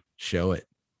that? Show it.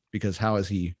 because how has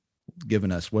he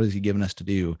given us, what has he given us to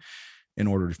do in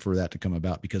order for that to come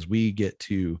about? Because we get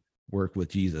to work with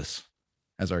Jesus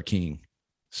as our king.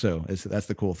 So that's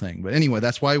the cool thing. But anyway,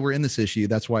 that's why we're in this issue.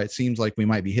 That's why it seems like we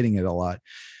might be hitting it a lot.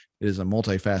 It is a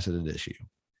multifaceted issue.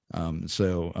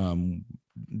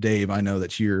 Dave, I know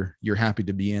that you're happy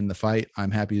to be in the fight.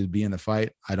 I'm happy to be in the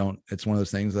fight. It's one of those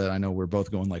things that I know we're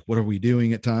both going like, what are we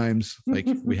doing at times? Like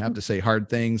we have to say hard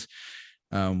things.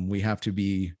 We have to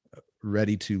be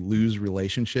ready to lose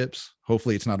relationships.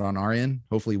 Hopefully it's not on our end.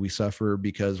 Hopefully we suffer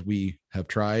because we have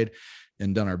tried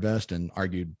and done our best and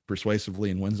argued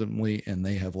persuasively and winsomely, and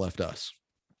they have left us.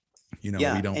 We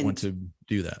don't want to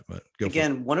do that, but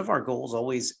again, one of our goals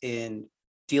always in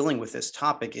dealing with this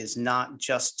topic is not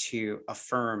just to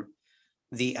affirm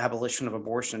the abolition of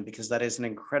abortion, because that is an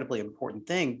incredibly important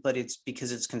thing, but it's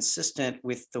because it's consistent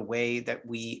with the way that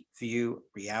we view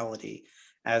reality,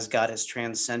 as God has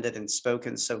transcended and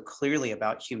spoken so clearly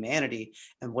about humanity,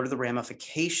 and what are the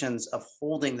ramifications of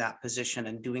holding that position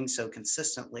and doing so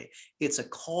consistently. It's a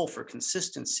call for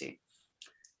consistency.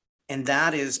 And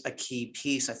that is a key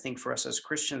piece, I think, for us as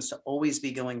Christians to always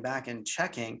be going back and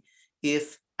checking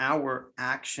if our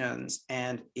actions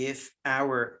and if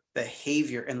our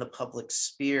behavior in the public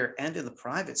sphere and in the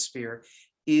private sphere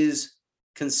is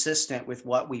consistent with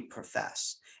what we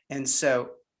profess. And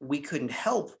so we couldn't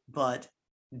help but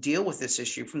deal with this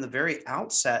issue from the very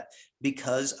outset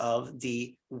because of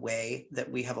the way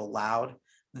that we have allowed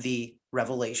the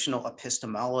revelational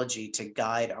epistemology to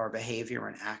guide our behavior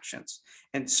and actions.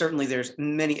 And certainly there's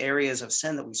many areas of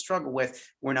sin that we struggle with.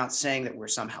 We're not saying that we're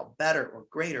somehow better or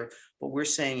greater. What we're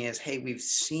saying is, hey, we've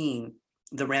seen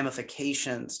the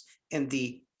ramifications and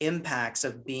the impacts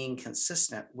of being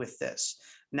consistent with this.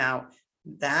 Now,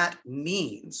 that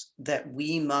means that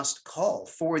we must call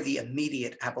for the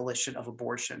immediate abolition of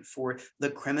abortion, for the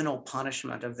criminal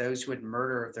punishment of those who would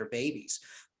murder their babies.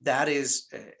 That is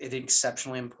an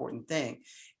exceptionally important thing.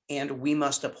 And we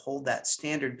must uphold that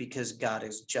standard because God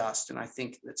is just. And I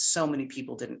think that so many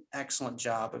people did an excellent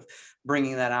job of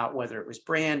bringing that out, whether it was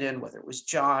Brandon, whether it was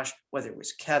Josh, whether it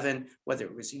was Kevin, whether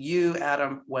it was you,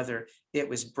 Adam, whether it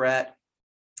was Brett.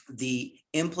 The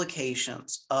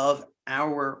implications of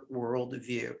our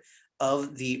worldview,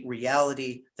 of the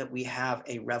reality that we have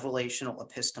a revelational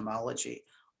epistemology,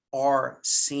 are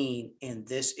seen in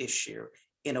this issue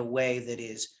in a way that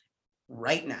is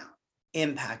right now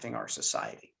impacting our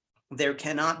society. There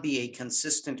cannot be a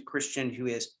consistent Christian who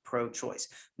is pro-choice.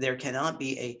 There cannot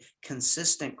be a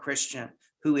consistent Christian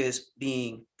who is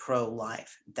being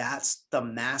pro-life. That's the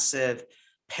massive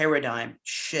paradigm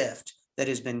shift that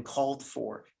has been called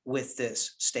for with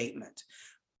this statement.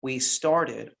 We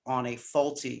started on a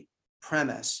faulty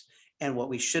premise, and what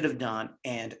we should have done,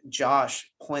 and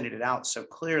Josh pointed it out so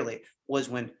clearly, was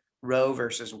when Roe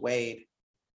versus Wade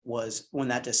was, when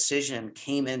that decision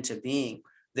came into being,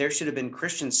 there should have been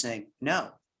Christians saying,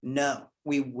 no,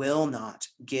 we will not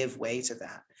give way to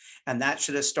that. And that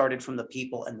should have started from the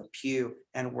people in the pew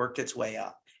and worked its way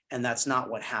up. And that's not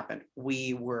what happened.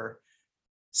 We were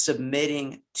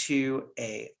submitting to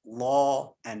a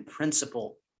law and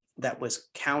principle that was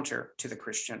counter to the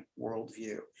Christian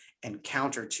worldview and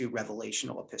counter to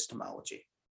revelational epistemology.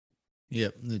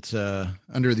 Yep, it's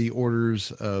under the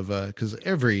orders of because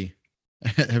every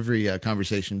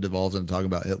conversation devolves into talking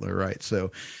about Hitler, right?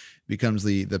 So becomes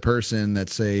the person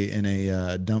that's, say, in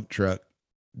a dump truck.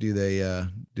 Do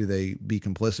they be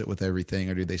complicit with everything,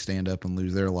 or do they stand up and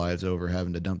lose their lives over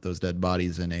having to dump those dead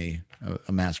bodies in a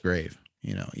mass grave?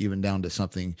 Even down to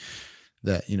something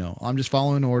that, I'm just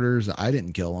following orders. I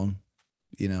didn't kill them.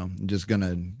 I'm just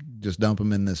gonna dump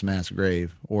them in this mass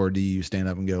grave. Or do you stand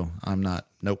up and go, I'm not,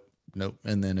 nope.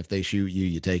 And then if they shoot you,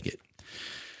 you take it.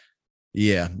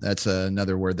 Yeah, that's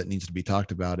another word that needs to be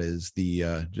talked about, is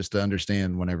the just to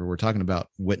understand, whenever we're talking about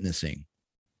witnessing,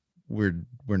 we're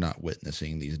not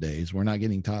witnessing these days. We're not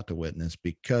getting taught to witness,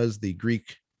 because the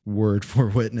Greek word for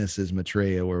witness is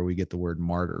matreia, where we get the word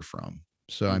martyr from.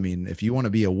 So, I mean, if you want to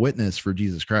be a witness for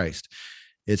Jesus Christ,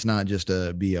 it's not just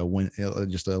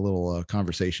just a little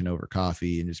conversation over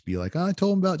coffee and just be like, oh, I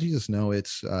told them about Jesus. No,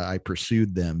 it's I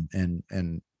pursued them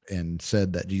and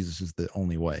said that Jesus is the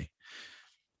only way.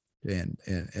 And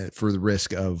for the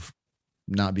risk of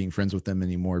not being friends with them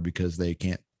anymore because they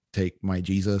can't take my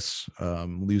Jesus,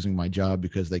 losing my job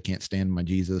because they can't stand my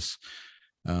Jesus,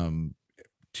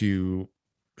 to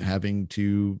having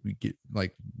to get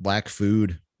like lack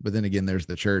food. But then again, there's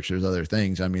the church, there's other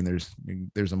things. I mean,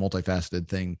 there's a multifaceted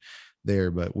thing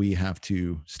there, but we have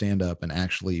to stand up and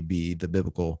actually be the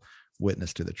biblical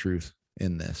witness to the truth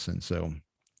in this. And so,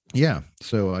 yeah.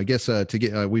 So I guess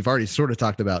we've already sort of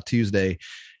talked about Tuesday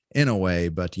in a way,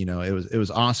 but it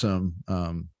was awesome.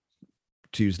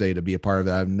 Tuesday to be a part of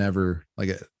it. I never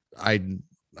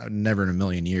in a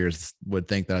million years would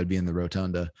think that I'd be in the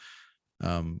rotunda,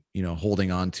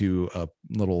 holding on to a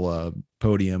little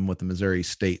podium with the Missouri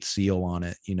State seal on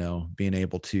it, being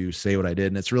able to say what I did.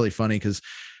 And it's really funny because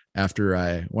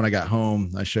when I got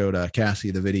home, I showed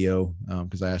Cassie the video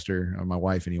because I asked her, or my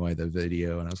wife anyway, the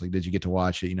video, and I was like, "Did you get to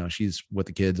watch it?" She's with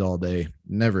the kids all day.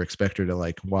 Never expect her to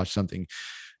like watch something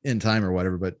in time or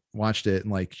whatever, but watched it,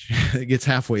 and like it gets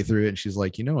halfway through it, and she's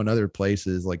like, "In other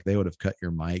places, like they would have cut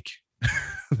your mic."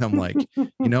 I'm like,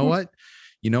 you know what?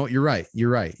 You're right.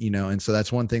 And so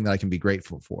that's one thing that I can be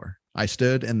grateful for. I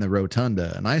stood in the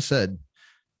rotunda and I said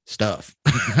stuff.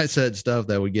 I said stuff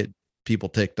that would get people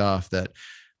ticked off. That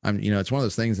it's one of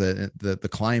those things that the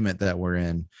climate that we're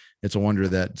in, it's a wonder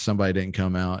that somebody didn't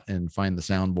come out and find the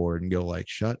soundboard and go like,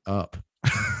 "Shut up."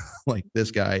 Like, this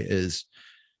guy is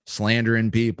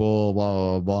slandering people,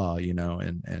 blah, blah, blah,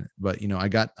 but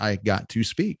I got to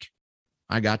speak.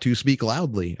 I got to speak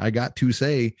loudly. I got to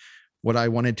say what I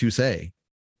wanted to say.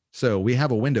 So we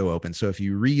have a window open. So if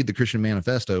you read the Christian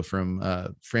Manifesto from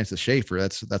Francis Schaeffer,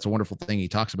 that's a wonderful thing. He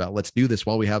talks about, let's do this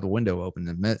while we have the window open,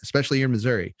 and especially here in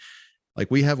Missouri.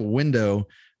 Like, we have a window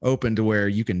open to where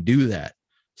you can do that.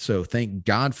 So thank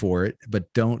God for it,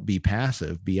 but don't be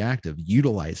passive, be active,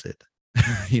 utilize it.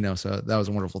 So that was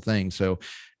a wonderful thing. So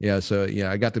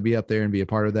I got to be up there and be a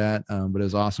part of that. But it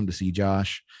was awesome to see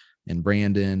Josh and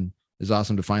Brandon. It was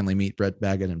awesome to finally meet Brett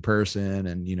Baggett in person,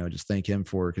 and just thank him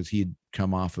because he'd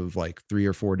come off of like 3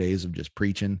 or 4 days of just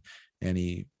preaching, and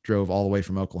he drove all the way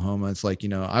from Oklahoma. It's like,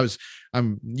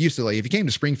 I'm used to, like, if he came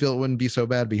to Springfield, it wouldn't be so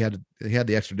bad, but he had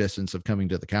the extra distance of coming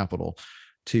to the capital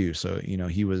too. So,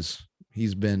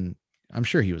 I'm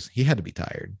sure he had to be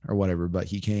tired or whatever, but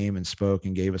he came and spoke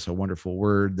and gave us a wonderful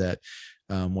word that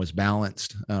was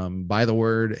balanced by the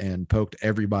word and poked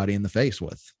everybody in the face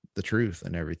with the truth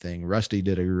and everything. Rusty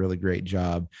did a really great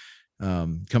job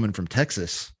coming from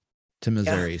Texas to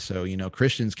Missouri. Yeah. So,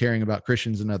 Christians caring about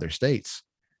Christians in other states,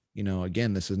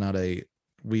 again, this is not the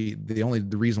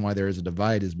reason why there is a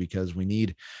divide is because we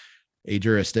need a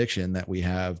jurisdiction that we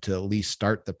have to at least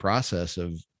start the process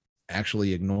of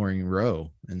actually ignoring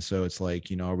Roe. And so it's like,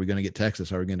 are we going to get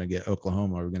Texas? Are we going to get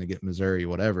Oklahoma? Are we going to get Missouri?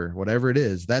 Whatever it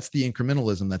is, that's the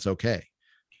incrementalism. That's okay.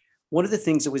 One of the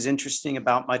things that was interesting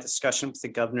about my discussion with the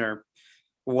governor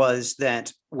was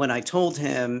that when I told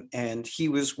him, and he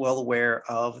was well aware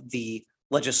of the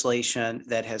legislation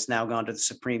that has now gone to the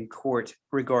Supreme Court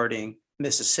regarding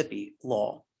Mississippi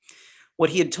law, what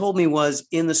he had told me was,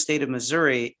 in the state of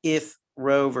Missouri, if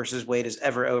Roe versus Wade is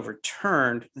ever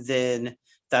overturned, then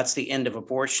that's the end of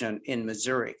abortion in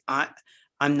Missouri.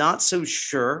 I'm not so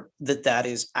sure that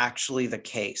is actually the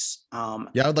case.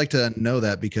 Yeah, I'd like to know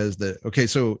that because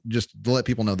so just to let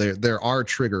people know, there are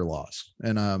trigger laws,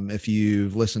 and if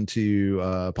you've listened to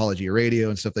Apologia Radio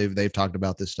and stuff, they've talked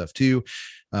about this stuff too.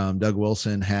 Doug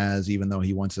Wilson has, even though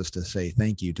he wants us to say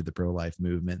thank you to the pro-life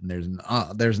movement, and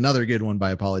there's another good one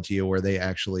by Apologia where they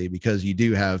actually, because you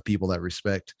do have people that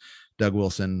respect Doug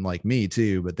Wilson like me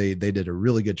too, but they did a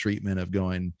really good treatment of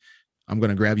going, "I'm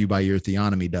going to grab you by your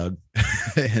theonomy, Doug."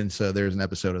 And so there's an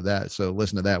episode of that. So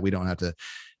listen to that. We don't have to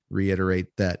reiterate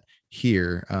that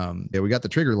here. We got the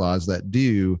trigger laws that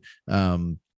do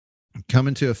come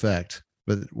into effect,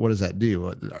 but what does that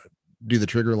do? Do the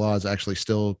trigger laws actually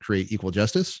still create equal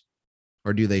justice,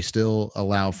 or do they still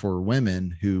allow for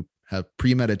women who have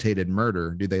premeditated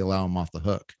murder? Do they allow them off the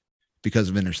hook because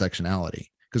of intersectionality?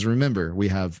 Because remember, we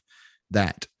have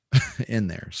that in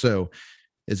there. So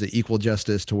is it equal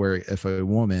justice to where if a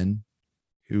woman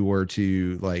who were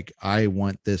to like, I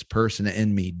want this person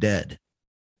in me dead,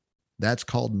 that's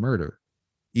called murder.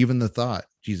 Even the thought,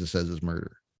 Jesus says, is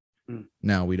murder.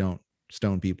 Now, we don't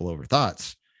stone people over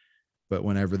thoughts, but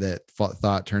whenever that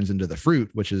thought turns into the fruit,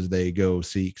 which is they go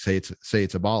say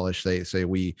it's abolished, they say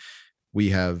we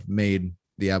have made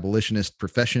the abolitionist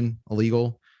profession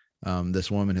illegal. This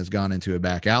woman has gone into a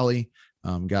back alley,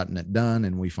 gotten it done,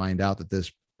 and we find out that this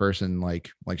person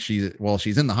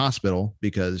she's in the hospital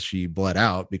because she bled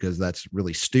out, because that's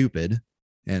really stupid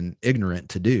and ignorant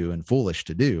to do and foolish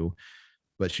to do.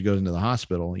 But she goes into the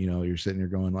hospital, you're sitting there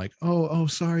going like, oh,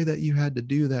 sorry that you had to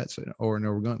do that. So, or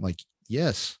no, we're going like,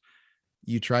 yes,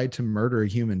 you tried to murder a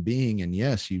human being, and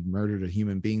yes, you murdered a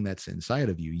human being that's inside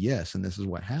of you. Yes. And this is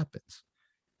what happens.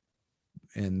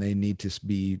 And they need to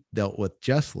be dealt with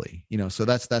justly, so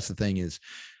that's the thing is,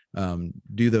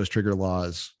 do those trigger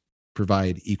laws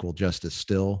provide equal justice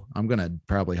still? I'm going to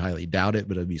probably highly doubt it,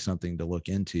 but it'd be something to look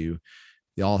into.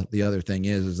 The other thing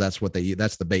is that's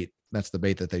the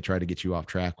bait that they try to get you off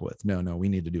track with. No, we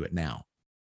need to do it now.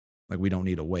 Like, we don't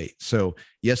need to wait. So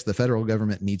yes, the federal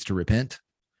government needs to repent.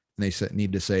 And they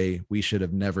need to say, we should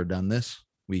have never done this.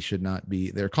 We should not be,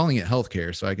 they're calling it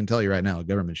healthcare. So I can tell you right now, the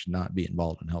government should not be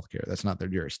involved in healthcare. That's not their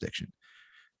jurisdiction.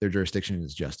 Their jurisdiction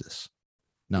is justice,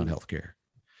 not healthcare.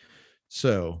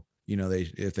 So, you know,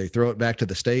 if they throw it back to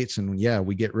the states and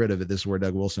we get rid of it, this is where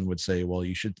Doug Wilson would say, well,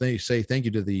 you should say thank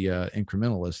you to the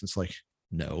incrementalists. It's like,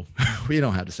 no, we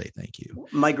don't have to say thank you.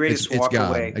 My greatest it's walk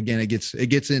God. away. Again, it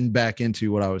gets back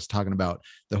into what I was talking about,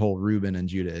 the whole Reuben and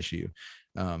Judah issue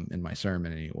in my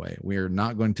sermon anyway. We are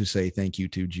not going to say thank you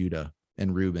to Judah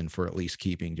and Reuben for at least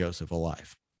keeping Joseph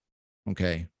alive.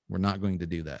 Okay. We're not going to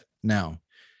do that. Now,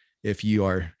 if you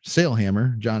are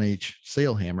Sailhammer, John H.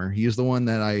 Sailhammer, he is the one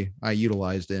that I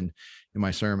utilized in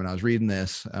my sermon. I was reading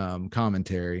this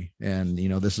commentary, and you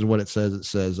know, this is what it says. It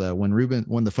says when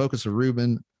the focus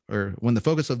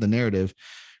of the narrative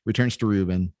returns to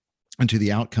Reuben and to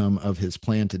the outcome of his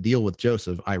plan to deal with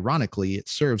Joseph, ironically, it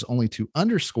serves only to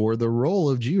underscore the role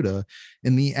of Judah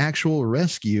in the actual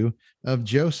rescue of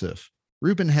Joseph.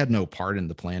 Reuben had no part in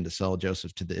the plan to sell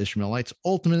Joseph to the Ishmaelites.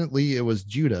 Ultimately, it was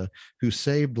Judah who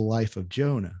saved the life of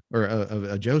Joseph.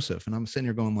 And I'm sitting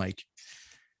here going like,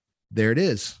 there it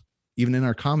is. Even in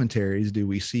our commentaries, do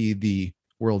we see the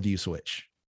worldview switch?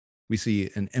 We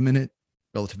see an imminent,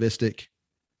 relativistic,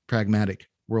 pragmatic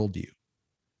worldview,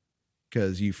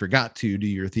 because you forgot to do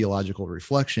your theological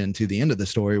reflection to the end of the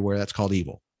story where that's called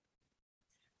evil.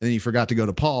 And then you forgot to go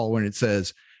to Paul when it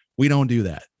says, we don't do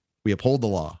that. We uphold the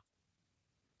law.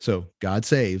 So God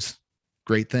saves,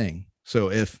 great thing.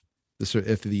 So if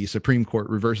the Supreme Court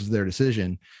reverses their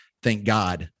decision, thank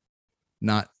God,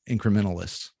 not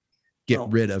incrementalists. Get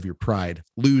rid of your pride.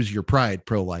 Lose your pride,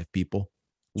 pro-life people.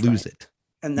 Lose it.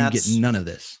 And you get none of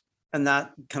this. And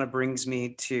that kind of brings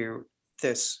me to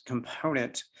this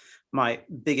component. My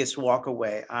biggest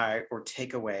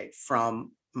takeaway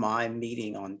from my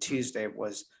meeting on Tuesday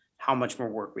was how much more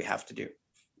work we have to do,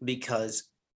 because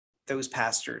those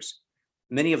pastors,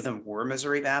 many of them were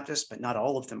Missouri Baptists, but not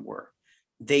all of them were.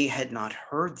 They had not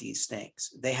heard these things.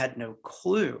 They had no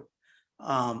clue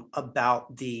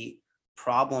about the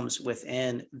problems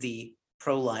within the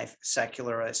pro-life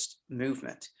secularist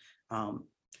movement.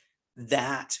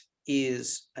 That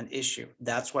is an issue.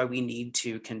 That's why we need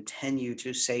to continue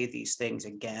to say these things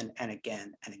again and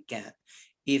again and again.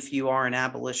 If you are an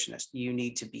abolitionist, you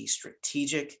need to be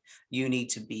strategic. You need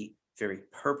to be very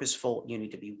purposeful. You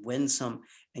need to be winsome,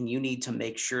 and you need to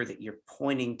make sure that you're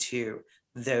pointing to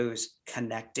those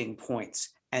connecting points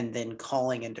and then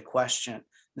calling into question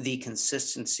the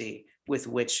consistency with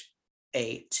which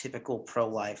a typical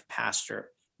pro-life pastor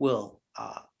will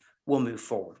move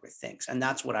forward with things. And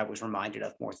that's what I was reminded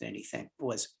of more than anything,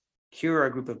 was here are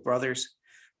a group of brothers.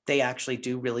 They actually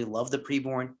do really love the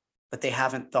preborn, but they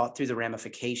haven't thought through the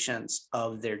ramifications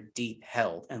of their deep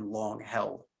held and long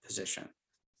held position.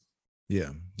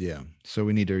 Yeah. So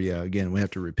we need to, again, we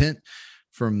have to repent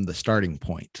from the starting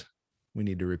point. We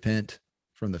need to repent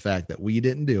from the fact that we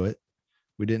didn't do it.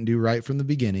 We didn't do right from the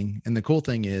beginning. And the cool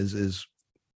thing is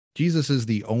Jesus is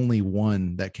the only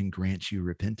one that can grant you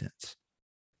repentance,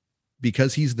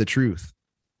 because he's the truth,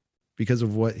 because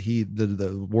of what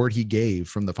the word he gave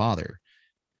from the Father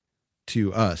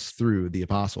to us through the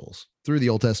apostles, through the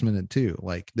Old Testament too.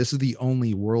 Like, this is the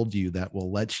only worldview that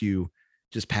will let you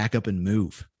just pack up and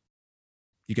move.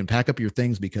 You can pack up your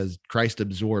things because Christ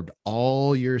absorbed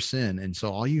all your sin. And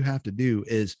so all you have to do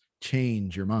is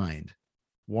change your mind,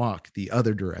 walk the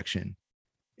other direction.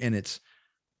 And it's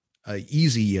an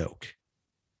easy yoke.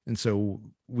 And so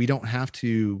we don't have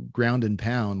to ground and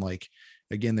pound. Like,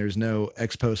 again, there's no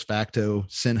ex post facto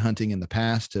sin hunting in the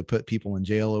past to put people in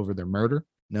jail over their murder.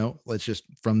 No, let's just,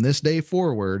 from this day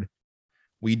forward,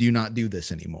 we do not do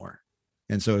this anymore.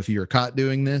 And so if you're caught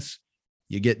doing this,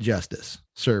 you get justice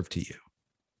served to you.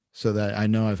 So that I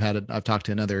know I've talked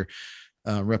to another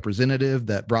representative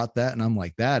that brought that, and I'm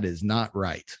like, that is not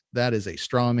right. That is a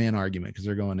straw man argument, because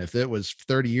they're going, if it was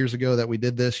 30 years ago that we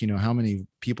did this, you know, how many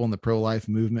people in the pro-life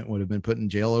movement would have been put in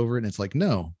jail over it? And it's like,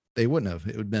 no, they wouldn't have.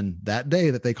 It would have been that day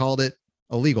that they called it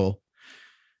illegal,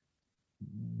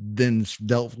 then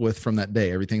dealt with from that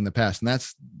day, everything in the past. And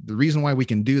that's the reason why we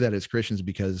can do that as Christians,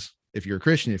 because if you're a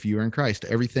Christian, if you are in Christ,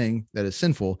 everything that is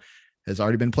sinful has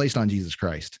already been placed on Jesus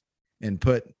Christ and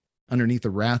put underneath the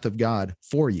wrath of God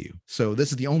for you. So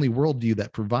this is the only worldview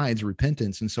that provides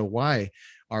repentance. And so why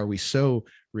are we so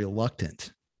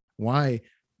reluctant? Why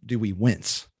do we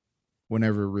wince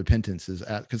whenever repentance is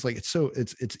at? Because like,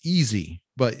 it's easy,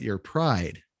 but your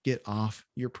pride, get off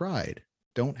your pride.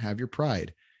 Don't have your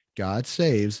pride. God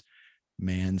saves,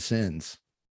 man sins.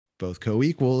 Both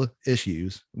co-equal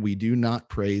issues. We do not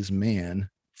praise man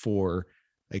for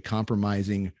a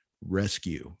compromising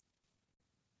rescue.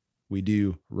 We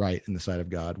do right in the sight of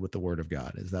God with the word of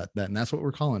God. Is that, and that's what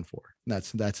we're calling for.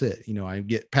 That's it. I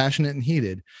get passionate and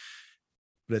heated,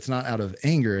 but it's not out of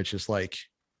anger. It's just like,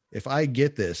 if I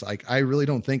get this, like, I really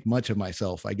don't think much of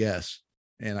myself, I guess.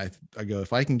 And I go,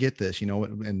 if I can get this,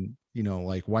 and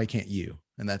like, why can't you?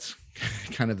 And that's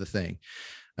kind of the thing.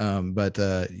 But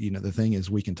the thing is,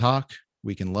 we can talk,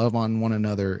 we can love on one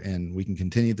another, and we can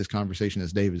continue this conversation.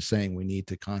 As Dave is saying, we need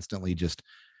to constantly just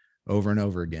over and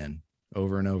over again,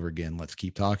 let's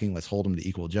keep talking. Let's hold them to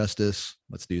equal justice.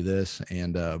 Let's do this.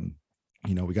 And,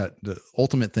 we got the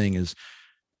ultimate thing is,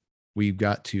 we've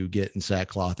got to get in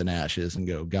sackcloth and ashes and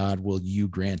go, God, will you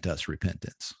grant us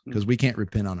repentance? Because we can't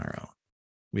repent on our own.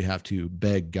 We have to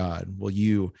beg God, will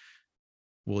you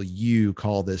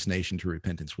call this nation to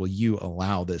repentance? Will you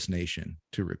allow this nation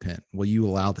to repent? Will you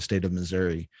allow the state of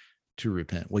Missouri to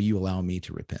repent? Will you allow me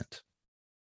to repent?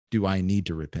 Do I need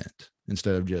to repent?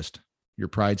 Instead of just your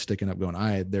pride sticking up going,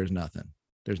 there's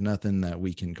nothing that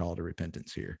we can call to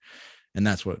repentance here. And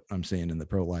that's what I'm saying in the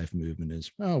pro-life movement is,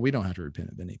 we don't have to repent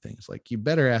of anything. It's like, you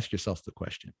better ask yourself the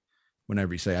question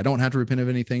whenever you say, I don't have to repent of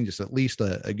anything, just at least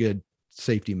a good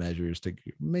safety measures to,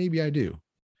 maybe I do.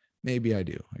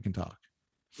 I can talk.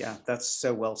 Yeah, that's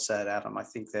so well said, Adam. I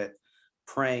think that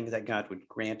praying that God would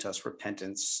grant us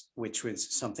repentance, which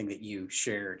was something that you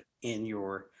shared in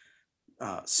your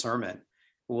sermon,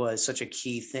 was such a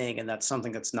key thing. And that's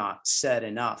something that's not said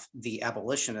enough. The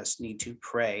abolitionists need to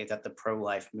pray that the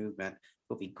pro-life movement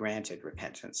will be granted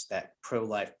repentance, that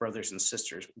pro-life brothers and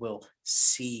sisters will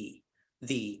see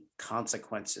the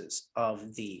consequences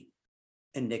of the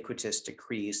iniquitous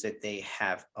decrees that they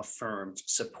have affirmed,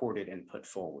 supported, and put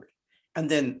forward. And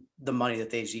then the money that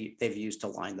they've used to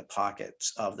line the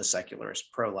pockets of the secularist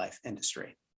pro-life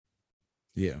industry.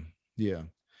 Yeah.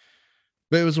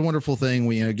 But it was a wonderful thing.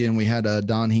 We had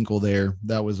Don Hinkle there.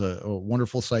 That was a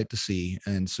wonderful sight to see.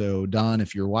 And so, Don,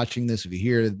 if you're watching this, if you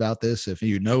hear about this, if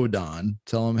you know Don,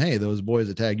 tell him, hey, those boys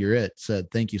at Tag You're It said,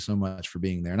 thank you so much for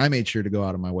being there. And I made sure to go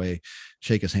out of my way,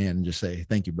 shake his hand, and just say,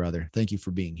 thank you, brother. Thank you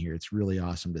for being here. It's really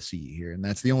awesome to see you here. And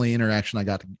that's the only interaction I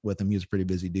got with him. He was a pretty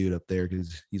busy dude up there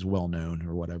because he's well known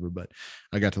or whatever. But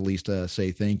I got to at least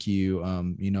say thank you,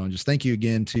 and just thank you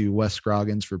again to Wes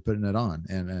Scroggins for putting it on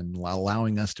and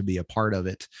allowing us to be a part of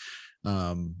it.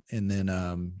 And then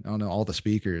I don't know, all the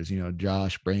speakers,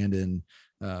 Josh, Brandon,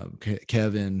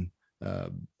 Kevin,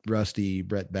 Rusty,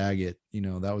 Brett Baggett,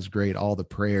 that was great. All the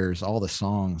prayers, all the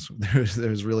songs, there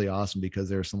was really awesome because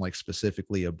there's some like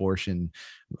specifically abortion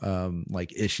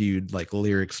like issued like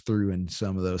lyrics through in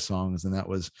some of those songs. And that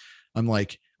was,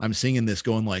 I'm singing this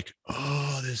going like,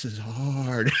 oh, this is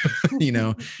hard,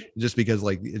 just because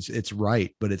like it's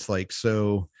right, but it's like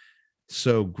so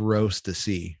gross to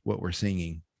see what we're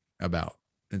singing about.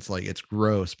 It's like, it's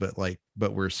gross, but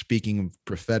we're speaking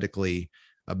prophetically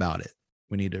about it.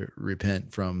 We need to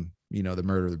repent from, the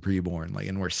murder of the preborn,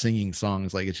 and we're singing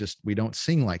songs. Like, it's just, we don't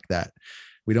sing like that.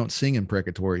 We don't sing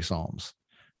imprecatory psalms.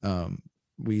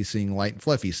 We sing light and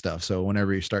fluffy stuff. So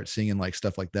whenever you start singing like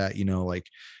stuff like that, like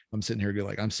I'm sitting here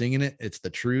going, I'm singing it. It's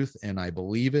the truth and I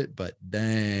believe it, but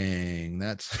dang,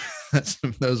 that's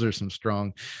those are some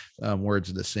strong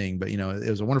words to sing, but it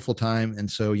was a wonderful time. And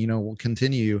so, we'll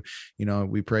continue,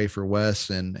 we pray for Wes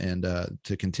and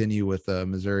to continue with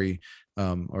Missouri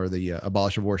or the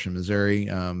Abolish Abortion Missouri.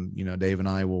 Dave and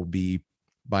I will be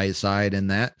by his side in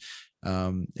that.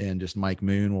 And just Mike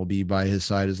Moon will be by his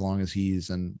side as long as he's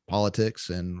in politics,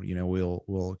 and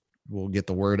we'll get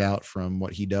the word out from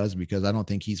what he does, because I don't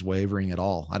think he's wavering at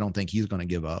all. I don't think he's going to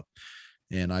give up.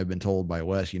 And I've been told by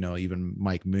Wes, even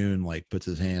Mike Moon like puts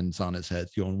his hands on his head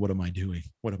going, what am I doing?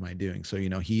 What am I doing? So,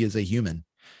 he is a human.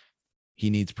 He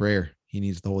needs prayer. He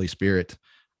needs the Holy Spirit.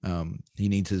 He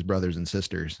needs his brothers and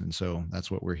sisters. And so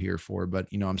that's what we're here for. But,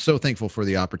 I'm so thankful for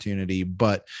the opportunity,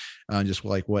 but just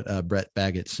like what Brett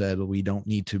Baggett said, we don't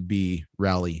need to be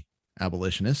rally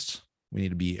abolitionists. We need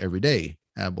to be everyday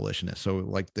abolitionists. So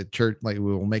like the church, like we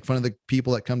will make fun of the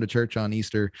people that come to church on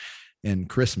Easter and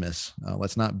Christmas.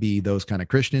 Let's not be those kind of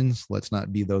Christians. Let's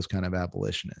not be those kind of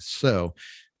abolitionists. So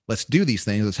let's do these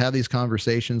things. Let's have these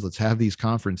conversations. Let's have these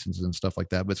conferences and stuff like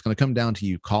that. But it's going to come down to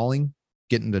you calling,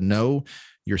 getting to know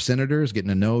your senators, getting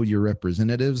to know your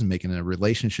representatives, and making a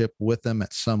relationship with them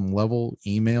at some level,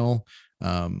 email,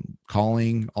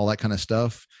 calling, all that kind of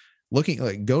stuff. Looking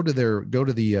like go to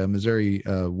the Missouri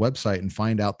website and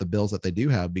find out the bills that they do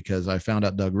have, because I found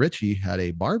out Doug Ritchie had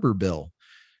a barber bill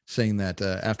saying that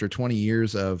after 20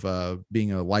 years of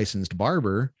being a licensed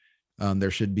barber,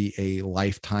 there should be a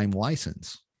lifetime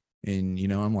license. And,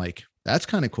 I'm like, that's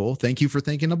kind of cool. Thank you for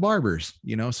thinking of barbers,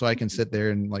 you know, so I can sit there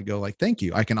and like go like, thank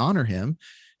you. I can honor him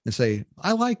and say,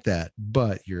 I like that,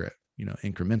 but you're, you know,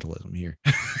 incrementalism here,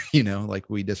 you know, like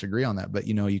we disagree on that, but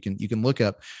you know, you can look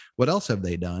up what else have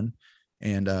they done.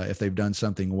 And if they've done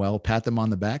something well, pat them on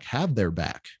the back, have their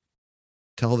back,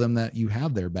 tell them that you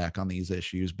have their back on these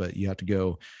issues, but you have to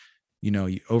go, you know,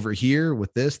 over here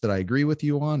with this that I agree with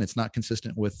you on, it's not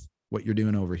consistent with what you're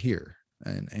doing over here.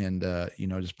 And you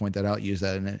know, just point that out, use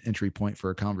that as an entry point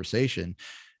for a conversation.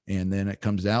 And then it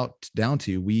comes out down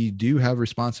to, we do have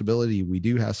responsibility. We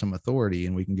do have some authority,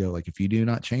 and we can go like, if you do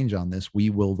not change on this,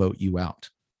 we will vote you out.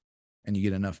 And you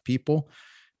get enough people.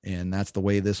 And that's the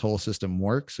way this whole system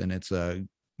works. And it's a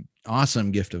awesome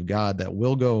gift of God that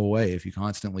will go away if you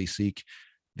constantly seek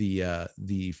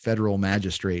the federal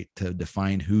magistrate to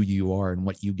define who you are and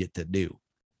what you get to do.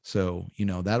 So, you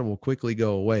know, that will quickly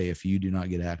go away. If you do not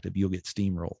get active, you'll get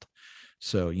steamrolled.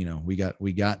 So, you know, we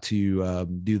got to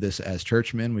do this as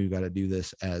churchmen. We've got to do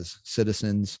this as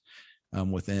citizens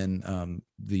within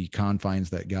the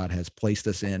confines that God has placed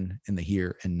us in the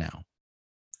here and now.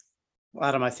 Well,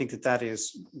 Adam, I think that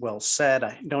is well said.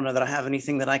 I don't know that I have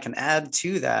anything that I can add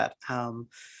to that.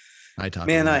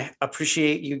 I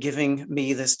appreciate you giving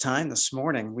me this time this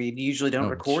morning. We usually don't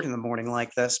record in the morning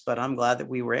like this, but I'm glad that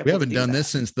we were able to. We haven't done this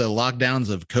since the lockdowns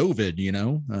of COVID, you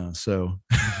know, so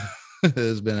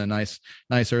it's been a nice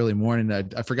early morning.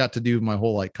 I forgot to do my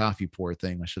whole like coffee pour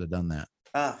thing. I should have done that.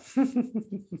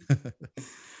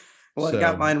 Well, I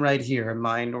got mine right here,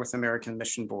 my North American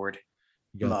Mission Board.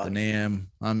 You got the NAM.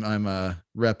 I'm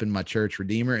repping my church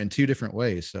Redeemer in two different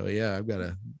ways. So yeah, I've got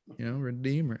a, you know,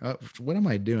 Redeemer. Oh, what am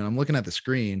I doing? I'm looking at the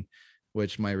screen,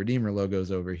 which my Redeemer logo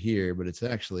is over here, but it's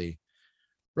actually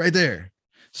right there.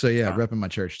 So yeah, repping my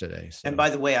church today. So. And by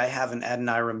the way, I have an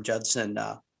Adoniram Judson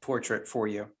portrait for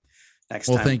you next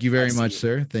time. Well, thank you very much,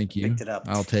 sir. Thank you. Picked it up.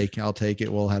 I'll take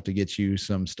it. We'll have to get you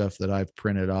some stuff that I've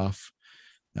printed off,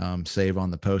 save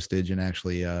on the postage, and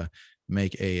actually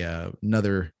make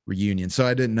another reunion. So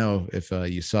I didn't know if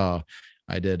you saw,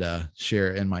 I did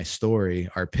share in my story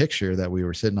our picture that we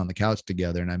were sitting on the couch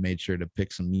together, and I made sure to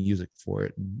pick some music for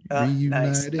it.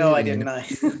 Nice. No, I didn't.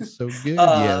 So good.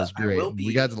 Yeah, it was great.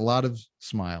 We got a lot of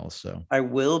smiles. So I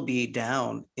will be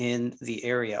down in the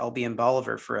area. I'll be in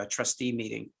Bolivar for a trustee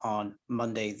meeting on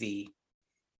Monday. The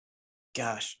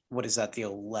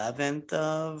 11th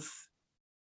of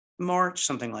March,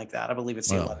 something like that. I believe it's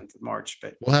the 11th of March,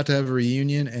 but we'll have to have a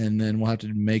reunion, and then we'll have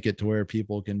to make it to where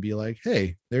people can be like,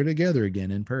 hey, they're together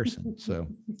again in person. So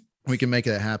we can make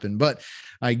that happen. But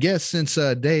I guess since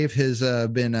Dave has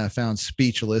been found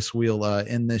speechless, we'll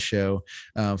end this show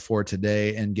for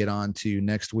today and get on to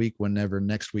next week, whenever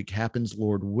next week happens,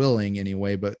 Lord willing,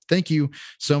 anyway. But thank you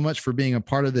so much for being a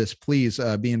part of this. Please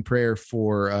be in prayer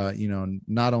for,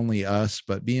 not only us,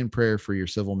 but be in prayer for your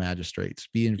civil magistrates.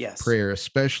 Be in prayer,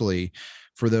 especially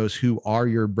for those who are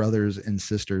your brothers and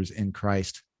sisters in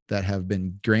Christ that have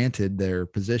been granted their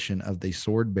position of the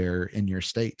sword bearer in your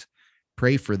state.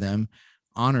 Pray for them,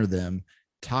 honor them,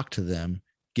 talk to them,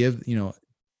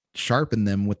 sharpen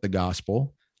them with the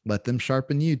gospel, let them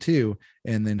sharpen you too,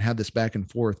 and then have this back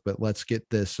and forth. But let's get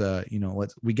this,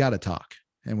 we got to talk,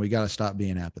 and we got to stop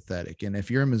being apathetic. And if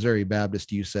you're a Missouri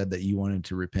Baptist, you said that you wanted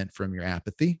to repent from your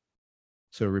apathy.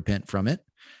 So repent from it.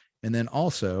 And then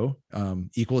also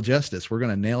equal justice. We're going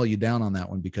to nail you down on that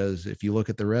one, because if you look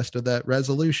at the rest of that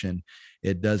resolution,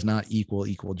 it does not equal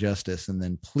justice. And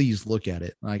then please look at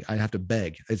it. I have to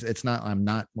beg. It's not, I'm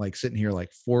not like sitting here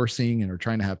like forcing or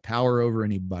trying to have power over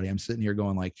anybody. I'm sitting here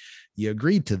going like, you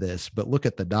agreed to this, but look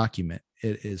at the document.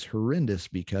 It is horrendous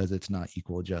because it's not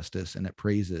equal justice, and it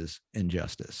praises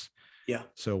injustice. Yeah.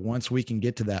 So once we can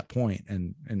get to that point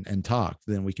and talk,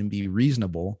 then we can be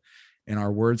reasonable, and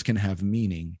our words can have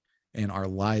meaning. And our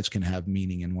lives can have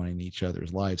meaning in one in each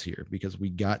other's lives here, because we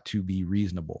got to be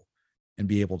reasonable and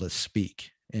be able to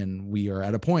speak. And we are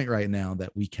at a point right now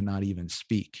that we cannot even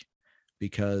speak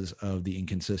because of the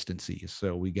inconsistencies.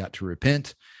 So we got to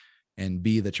repent and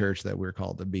be the church that we're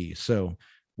called to be. So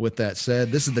with that said,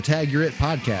 this is the Tag Your It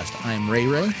podcast. I'm Ray.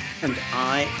 And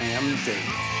I am Dave.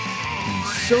 And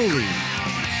Soli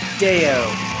Deo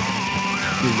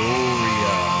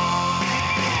Gloria.